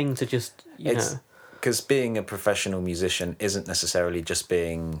easy thing to just, you know. Because being a professional musician isn't necessarily just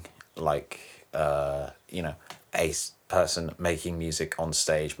being like, a person making music on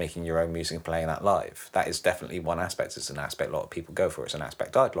stage, making your own music and playing that live. That is definitely one aspect. It's an aspect a lot of people go for. It's an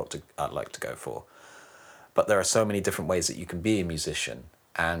aspect I'd like to go for. But there are so many different ways that you can be a musician.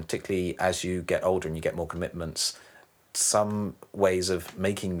 And particularly as you get older and you get more commitments, some ways of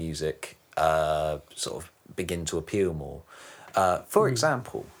making music sort of begin to appeal more. For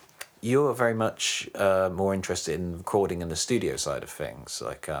example, you're very much more interested in recording in the studio side of things,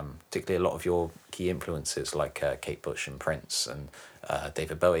 like particularly a lot of your key influences like Kate Bush and Prince and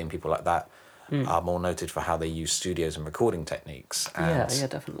David Bowie and people like that are more noted for how they use studios and recording techniques. And yeah,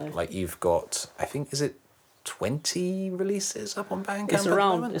 definitely. Like you've got, I think, is it 20 releases up on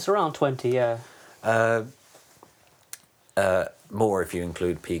Bandcamp? It's around 20, yeah. More if you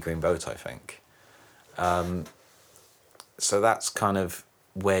include Pea Green Boat, I think. So that's kind of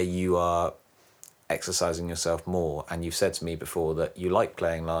where you are exercising yourself more. And you've said to me before that you like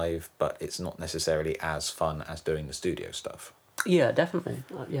playing live, but it's not necessarily as fun as doing the studio stuff. Yeah, definitely.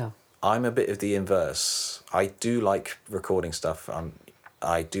 Yeah. I'm a bit of the inverse. I do like recording stuff.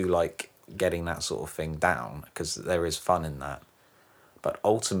 I do like getting that sort of thing down because there is fun in that. But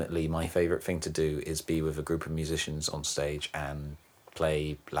ultimately, my favourite thing to do is be with a group of musicians on stage and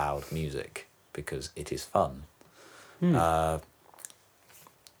play loud music because it is fun.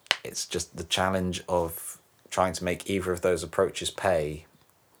 It's just the challenge of trying to make either of those approaches pay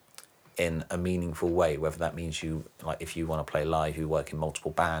in a meaningful way, whether that means you, like, if you want to play live, you work in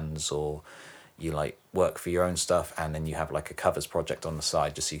multiple bands, or you, like, work for your own stuff and then you have, like, a covers project on the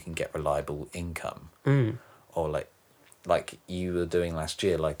side just so you can get reliable income. Or, like you were doing last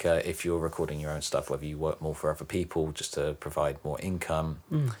year, like, if you're recording your own stuff, whether you work more for other people just to provide more income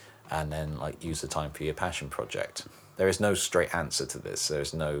and then, like, use the time for your passion project. There is no straight answer to this.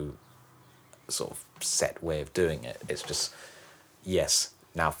 There's no sort of set way of doing it. It's just, yes,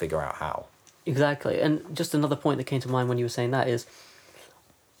 now figure out how. Exactly. And just another point that came to mind when you were saying that is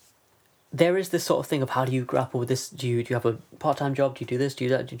there is this sort of thing of how do you grapple with this? Do you have a part-time job? Do you do this? Do you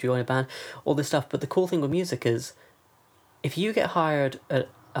do that? Do you join a band? All this stuff. But the cool thing with music is if you get hired at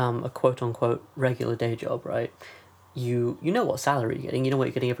a quote-unquote regular day job, right, you know what salary you're getting, you know what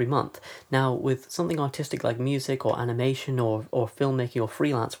you're getting every month. Now, with something artistic like music or animation or filmmaking or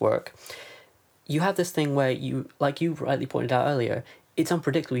freelance work, you have this thing where you, like you rightly pointed out earlier, it's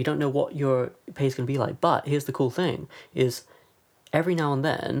unpredictable. You don't know what your pay is going to be like. But here's the cool thing, is every now and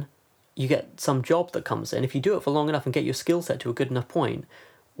then you get some job that comes in. If you do it for long enough and get your skill set to a good enough point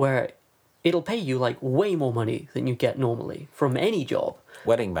where it'll pay you, like, way more money than you get normally from any job.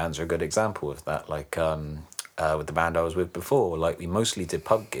 Wedding bands are a good example of that. Like, with the band I was with before, like, we mostly did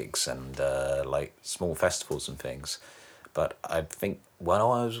pub gigs and like small festivals and things. But I think when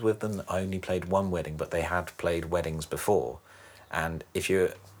I was with them, I only played one wedding, but they had played weddings before. And if you're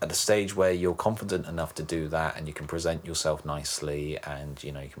at a stage where you're confident enough to do that and you can present yourself nicely and,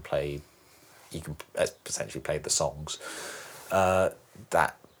 you know, you can essentially play the songs,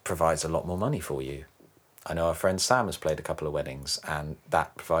 that provides a lot more money for you. I know our friend Sam has played a couple of weddings, and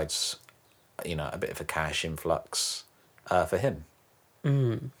that provides, a bit of a cash influx for him.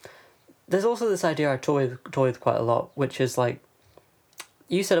 There's also this idea I toy with quite a lot, which is like,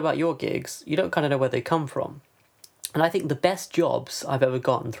 you said about your gigs, you don't kind of know where they come from. And I think the best jobs I've ever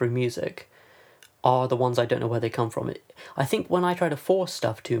gotten through music are the ones I don't know where they come from. I think when I try to force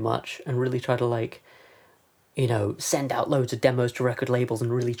stuff too much and really try to like, send out loads of demos to record labels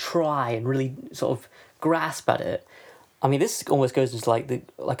and really try and really sort of grasp at it. I mean, this almost goes into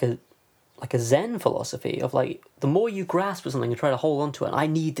like a Zen philosophy of like, the more you grasp at something and try to hold on to it, and I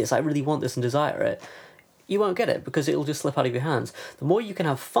need this, I really want this and desire it, you won't get it because it'll just slip out of your hands. The more you can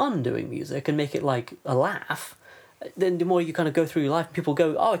have fun doing music and make it like a laugh, then the more you kind of go through your life and people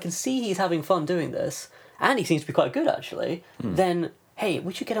go, oh, I can see he's having fun doing this, and he seems to be quite good actually, then, hey,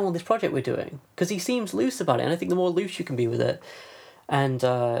 we should get him on this project we're doing, because he seems loose about it, and I think the more loose you can be with it, and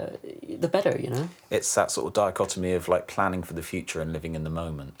the better, It's that sort of dichotomy of like planning for the future and living in the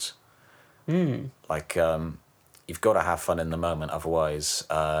moment. Like, you've got to have fun in the moment, otherwise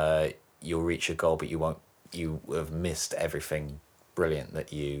you'll reach your goal, but you will have missed everything brilliant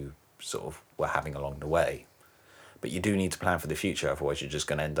that you sort of were having along the way. But you do need to plan for the future, otherwise you're just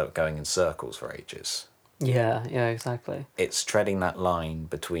going to end up going in circles for ages. Yeah, exactly. It's treading that line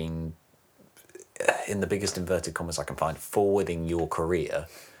between, in the biggest inverted commas I can find, forwarding your career,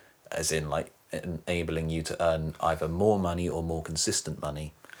 as in like enabling you to earn either more money or more consistent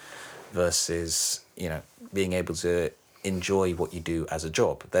money, versus, being able to enjoy what you do as a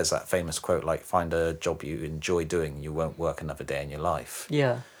job. There's that famous quote, like, find a job you enjoy doing, you won't work another day in your life.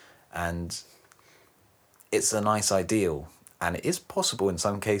 Yeah. And it's a nice ideal, and it is possible in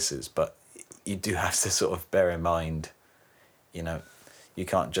some cases, but you do have to sort of bear in mind, you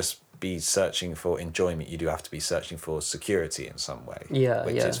can't just be searching for enjoyment, you do have to be searching for security in some way.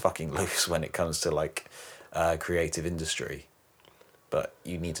 Which is fucking loose when it comes to like creative industry. But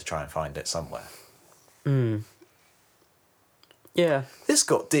you need to try and find it somewhere. Yeah. This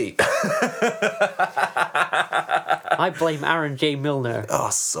got deep. I blame Aaron J. Milner. Oh,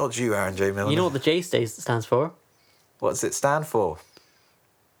 sod you, Aaron J. Milner. You know what the J stands for? What does it stand for?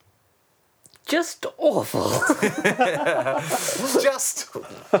 Just awful. Just...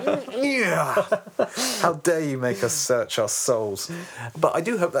 yeah. How dare you make us search our souls. But I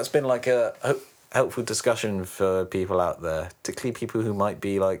do hope that's been like a helpful discussion for people out there, particularly people who might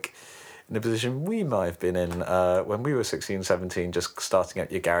be like in a position we might have been in when we were 16, 17, just starting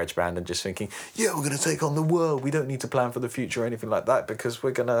up your garage band and just thinking, yeah, we're going to take on the world. We don't need to plan for the future or anything like that because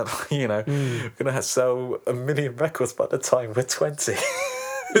we're going to, we're going to sell 1 million records by the time we're 20.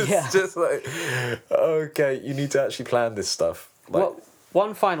 It's just like, okay, you need to actually plan this stuff. Like, well,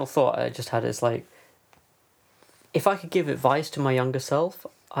 one final thought I just had is like, if I could give advice to my younger self,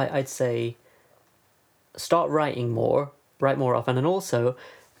 I'd say start writing more, write more often, and also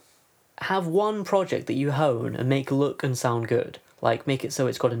have one project that you hone and make look and sound good. Like, make it so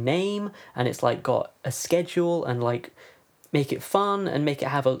it's got a name and it's like got a schedule, and like make it fun and make it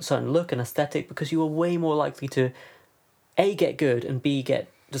have a certain look and aesthetic, because you are way more likely to A, get good, and B, get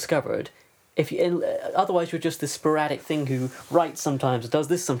discovered. Otherwise you're just this sporadic thing who writes sometimes, does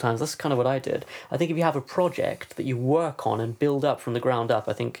this sometimes. That's kind of what I did. I think if you have a project that you work on and build up from the ground up,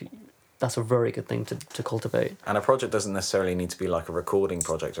 I think that's a very good thing to cultivate. And a project doesn't necessarily need to be like a recording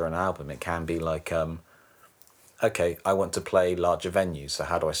project or an album. It can be like, okay, I want to play larger venues, so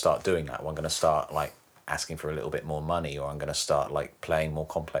how do I start doing that? Well, I'm going to start like asking for a little bit more money, or I'm going to start like playing more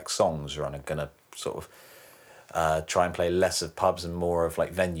complex songs, or I'm going to sort of try and play less of pubs and more of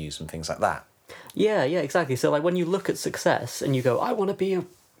like venues and things like that. Yeah, exactly. So like when you look at success and you go, I want to be a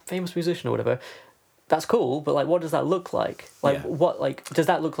famous musician or whatever, that's cool, but like what does that look like? Like does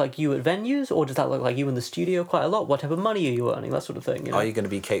that look like you at venues, or does that look like you in the studio quite a lot? What type of money are you earning? That sort of thing. Are you going to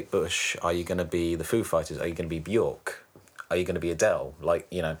be Kate Bush? Are you going to be the Foo Fighters? Are you going to be Bjork? Are you going to be Adele? Like,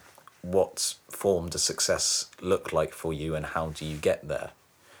 what form does success look like for you, and how do you get there?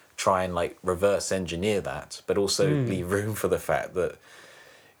 Try and like reverse engineer that, but also leave room for the fact that,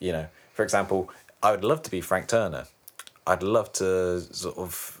 for example, I would love to be Frank Turner. I'd love to sort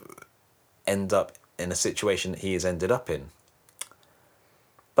of end up in a situation that he has ended up in.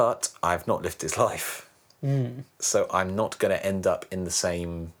 But I've not lived his life. So I'm not going to end up in the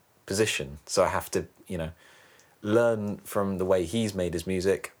same position. So I have to, learn from the way he's made his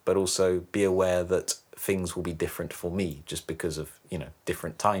music, but also be aware that things will be different for me just because of,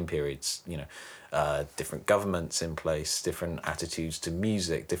 different time periods, different governments in place, different attitudes to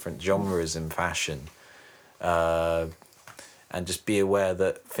music, different genres in fashion. And just be aware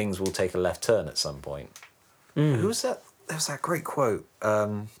that things will take a left turn at some point. Who's that there was that great quote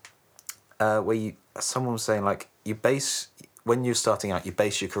where someone was saying like when you're starting out, you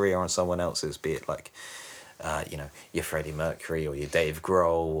base your career on someone else's, be it like your Freddie Mercury or your Dave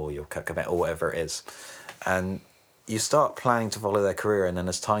Grohl or your Kurt Cobain or whatever it is, and you start planning to follow their career, and then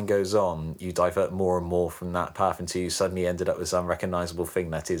as time goes on, you divert more and more from that path until you suddenly ended up with some unrecognisable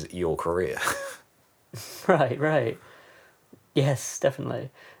thing that is your career. Right. Yes, definitely.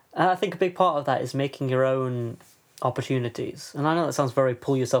 And I think a big part of that is making your own opportunities. And I know that sounds very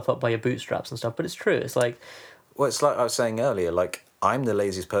pull yourself up by your bootstraps and stuff, but it's true. It's like... Well, it's like I was saying earlier, like, I'm the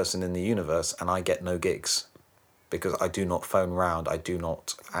laziest person in the universe and I get no gigs because I do not phone round. I do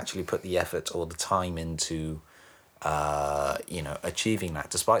not actually put the effort or the time into... achieving that,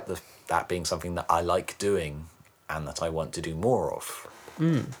 despite that being something that I like doing and that I want to do more of.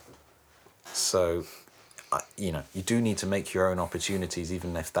 So, you do need to make your own opportunities,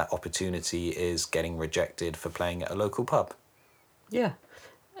 even if that opportunity is getting rejected for playing at a local pub. Yeah,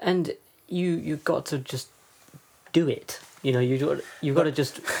 and you've got to just do it. You've got to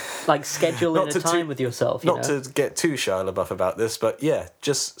just like schedule in a time with yourself. Not to get too Shia LaBeouf about this, but yeah,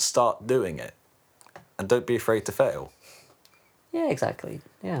 just start doing it. And don't be afraid to fail. Yeah, exactly.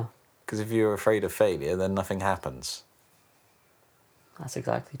 Yeah. Because if you're afraid of failure, then nothing happens. That's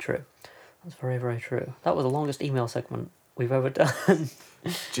exactly true. That's very, very true. That was the longest email segment we've ever done.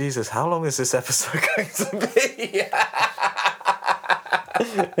 Jesus, how long is this episode going to be?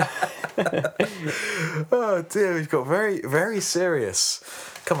 Oh dear, we've got very, very serious.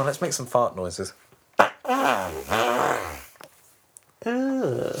 Come on, let's make some fart noises.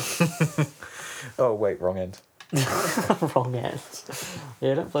 Oh, wait, wrong end. Wrong end.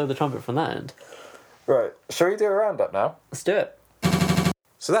 Yeah, don't blow the trumpet from that end. Right, shall we do a roundup now? Let's do it.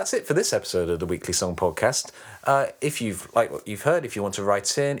 So that's it for this episode of the Weekly Song Podcast. If you've liked what you've heard, if you want to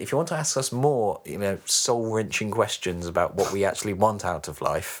write in, if you want to ask us more, soul-wrenching questions about what we actually want out of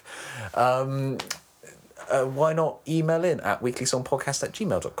life, why not email in at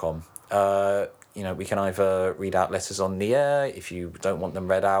weeklysongpodcast@gmail.com. We can either read out letters on the air if you don't want them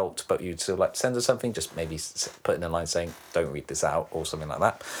read out, but you'd still like to send us something, just maybe put in a line saying, don't read this out, or something like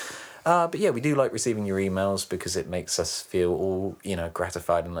that. But yeah, we do like receiving your emails because it makes us feel all,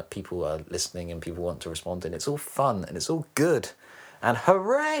 gratified and that people are listening and people want to respond, and it's all fun and it's all good. And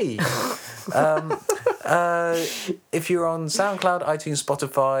hooray! If you're on SoundCloud, iTunes,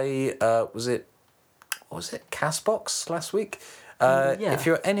 Spotify, was it Castbox last week? Yeah. If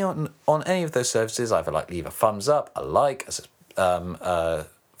you're on any of those services, either leave a thumbs up, a like, a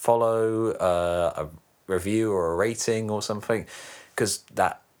follow, a review or a rating or something, because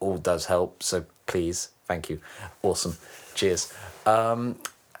that all does help. So please, thank you. Awesome. Cheers.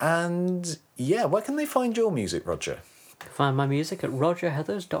 And yeah, where can they find your music, Roger? Find my music at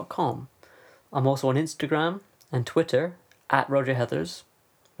rogerheathers.com. I'm also on Instagram and Twitter at rogerheathers.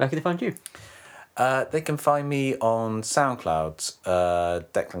 Where can they find you? They can find me on SoundCloud,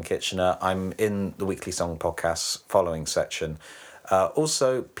 Declan Kitchener. I'm in the Weekly Song Podcast following section.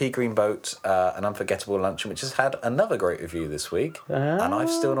 Also, P. Greenboat, An Unforgettable Luncheon, which has had another great review this week, and I've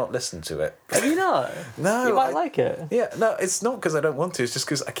still not listened to it. Have you not? No. You might like it. Yeah, no, it's not because I don't want to, it's just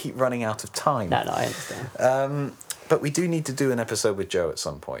because I keep running out of time. No, I understand. But we do need to do an episode with Joe at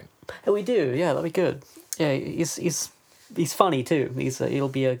some point. Yeah, we do, yeah, that'd be good. Yeah, he's funny too. He'll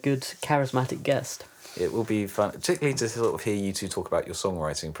be a good, charismatic guest. It will be fun, particularly to sort of hear you two talk about your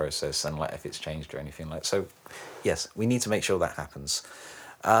songwriting process and if it's changed or anything like. So, yes, we need to make sure that happens.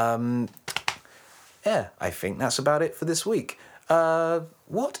 Yeah, I think that's about it for this week.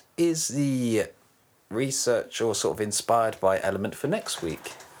 What is the research or sort of inspired by element for next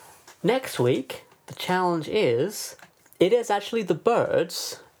week? Next week, the challenge is it is actually The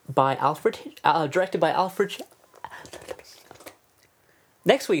Birds by directed by Alfred.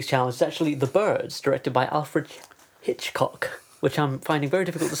 Next week's challenge is actually The Birds, directed by Alfred Hitchcock, which I'm finding very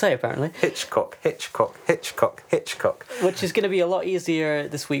difficult to say, apparently. Hitchcock. Which is going to be a lot easier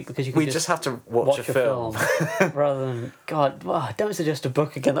this week because you can just have to watch a film. rather than... God, don't suggest a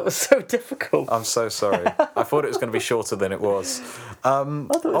book again. That was so difficult. I'm so sorry. I thought it was going to be shorter than it was.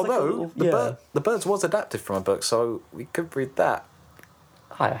 Although, The Birds was adapted from a book, so we could read that.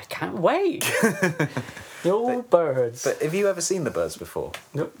 I can't wait. The old Birds. But have you ever seen The Birds before?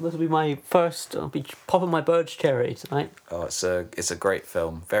 Nope, this will be my first. I'll be popping my Birds cherry tonight. Oh, it's a great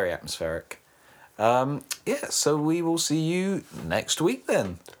film. Very atmospheric. So we will see you next week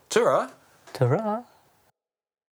then. Ta-ra. Ta-ra.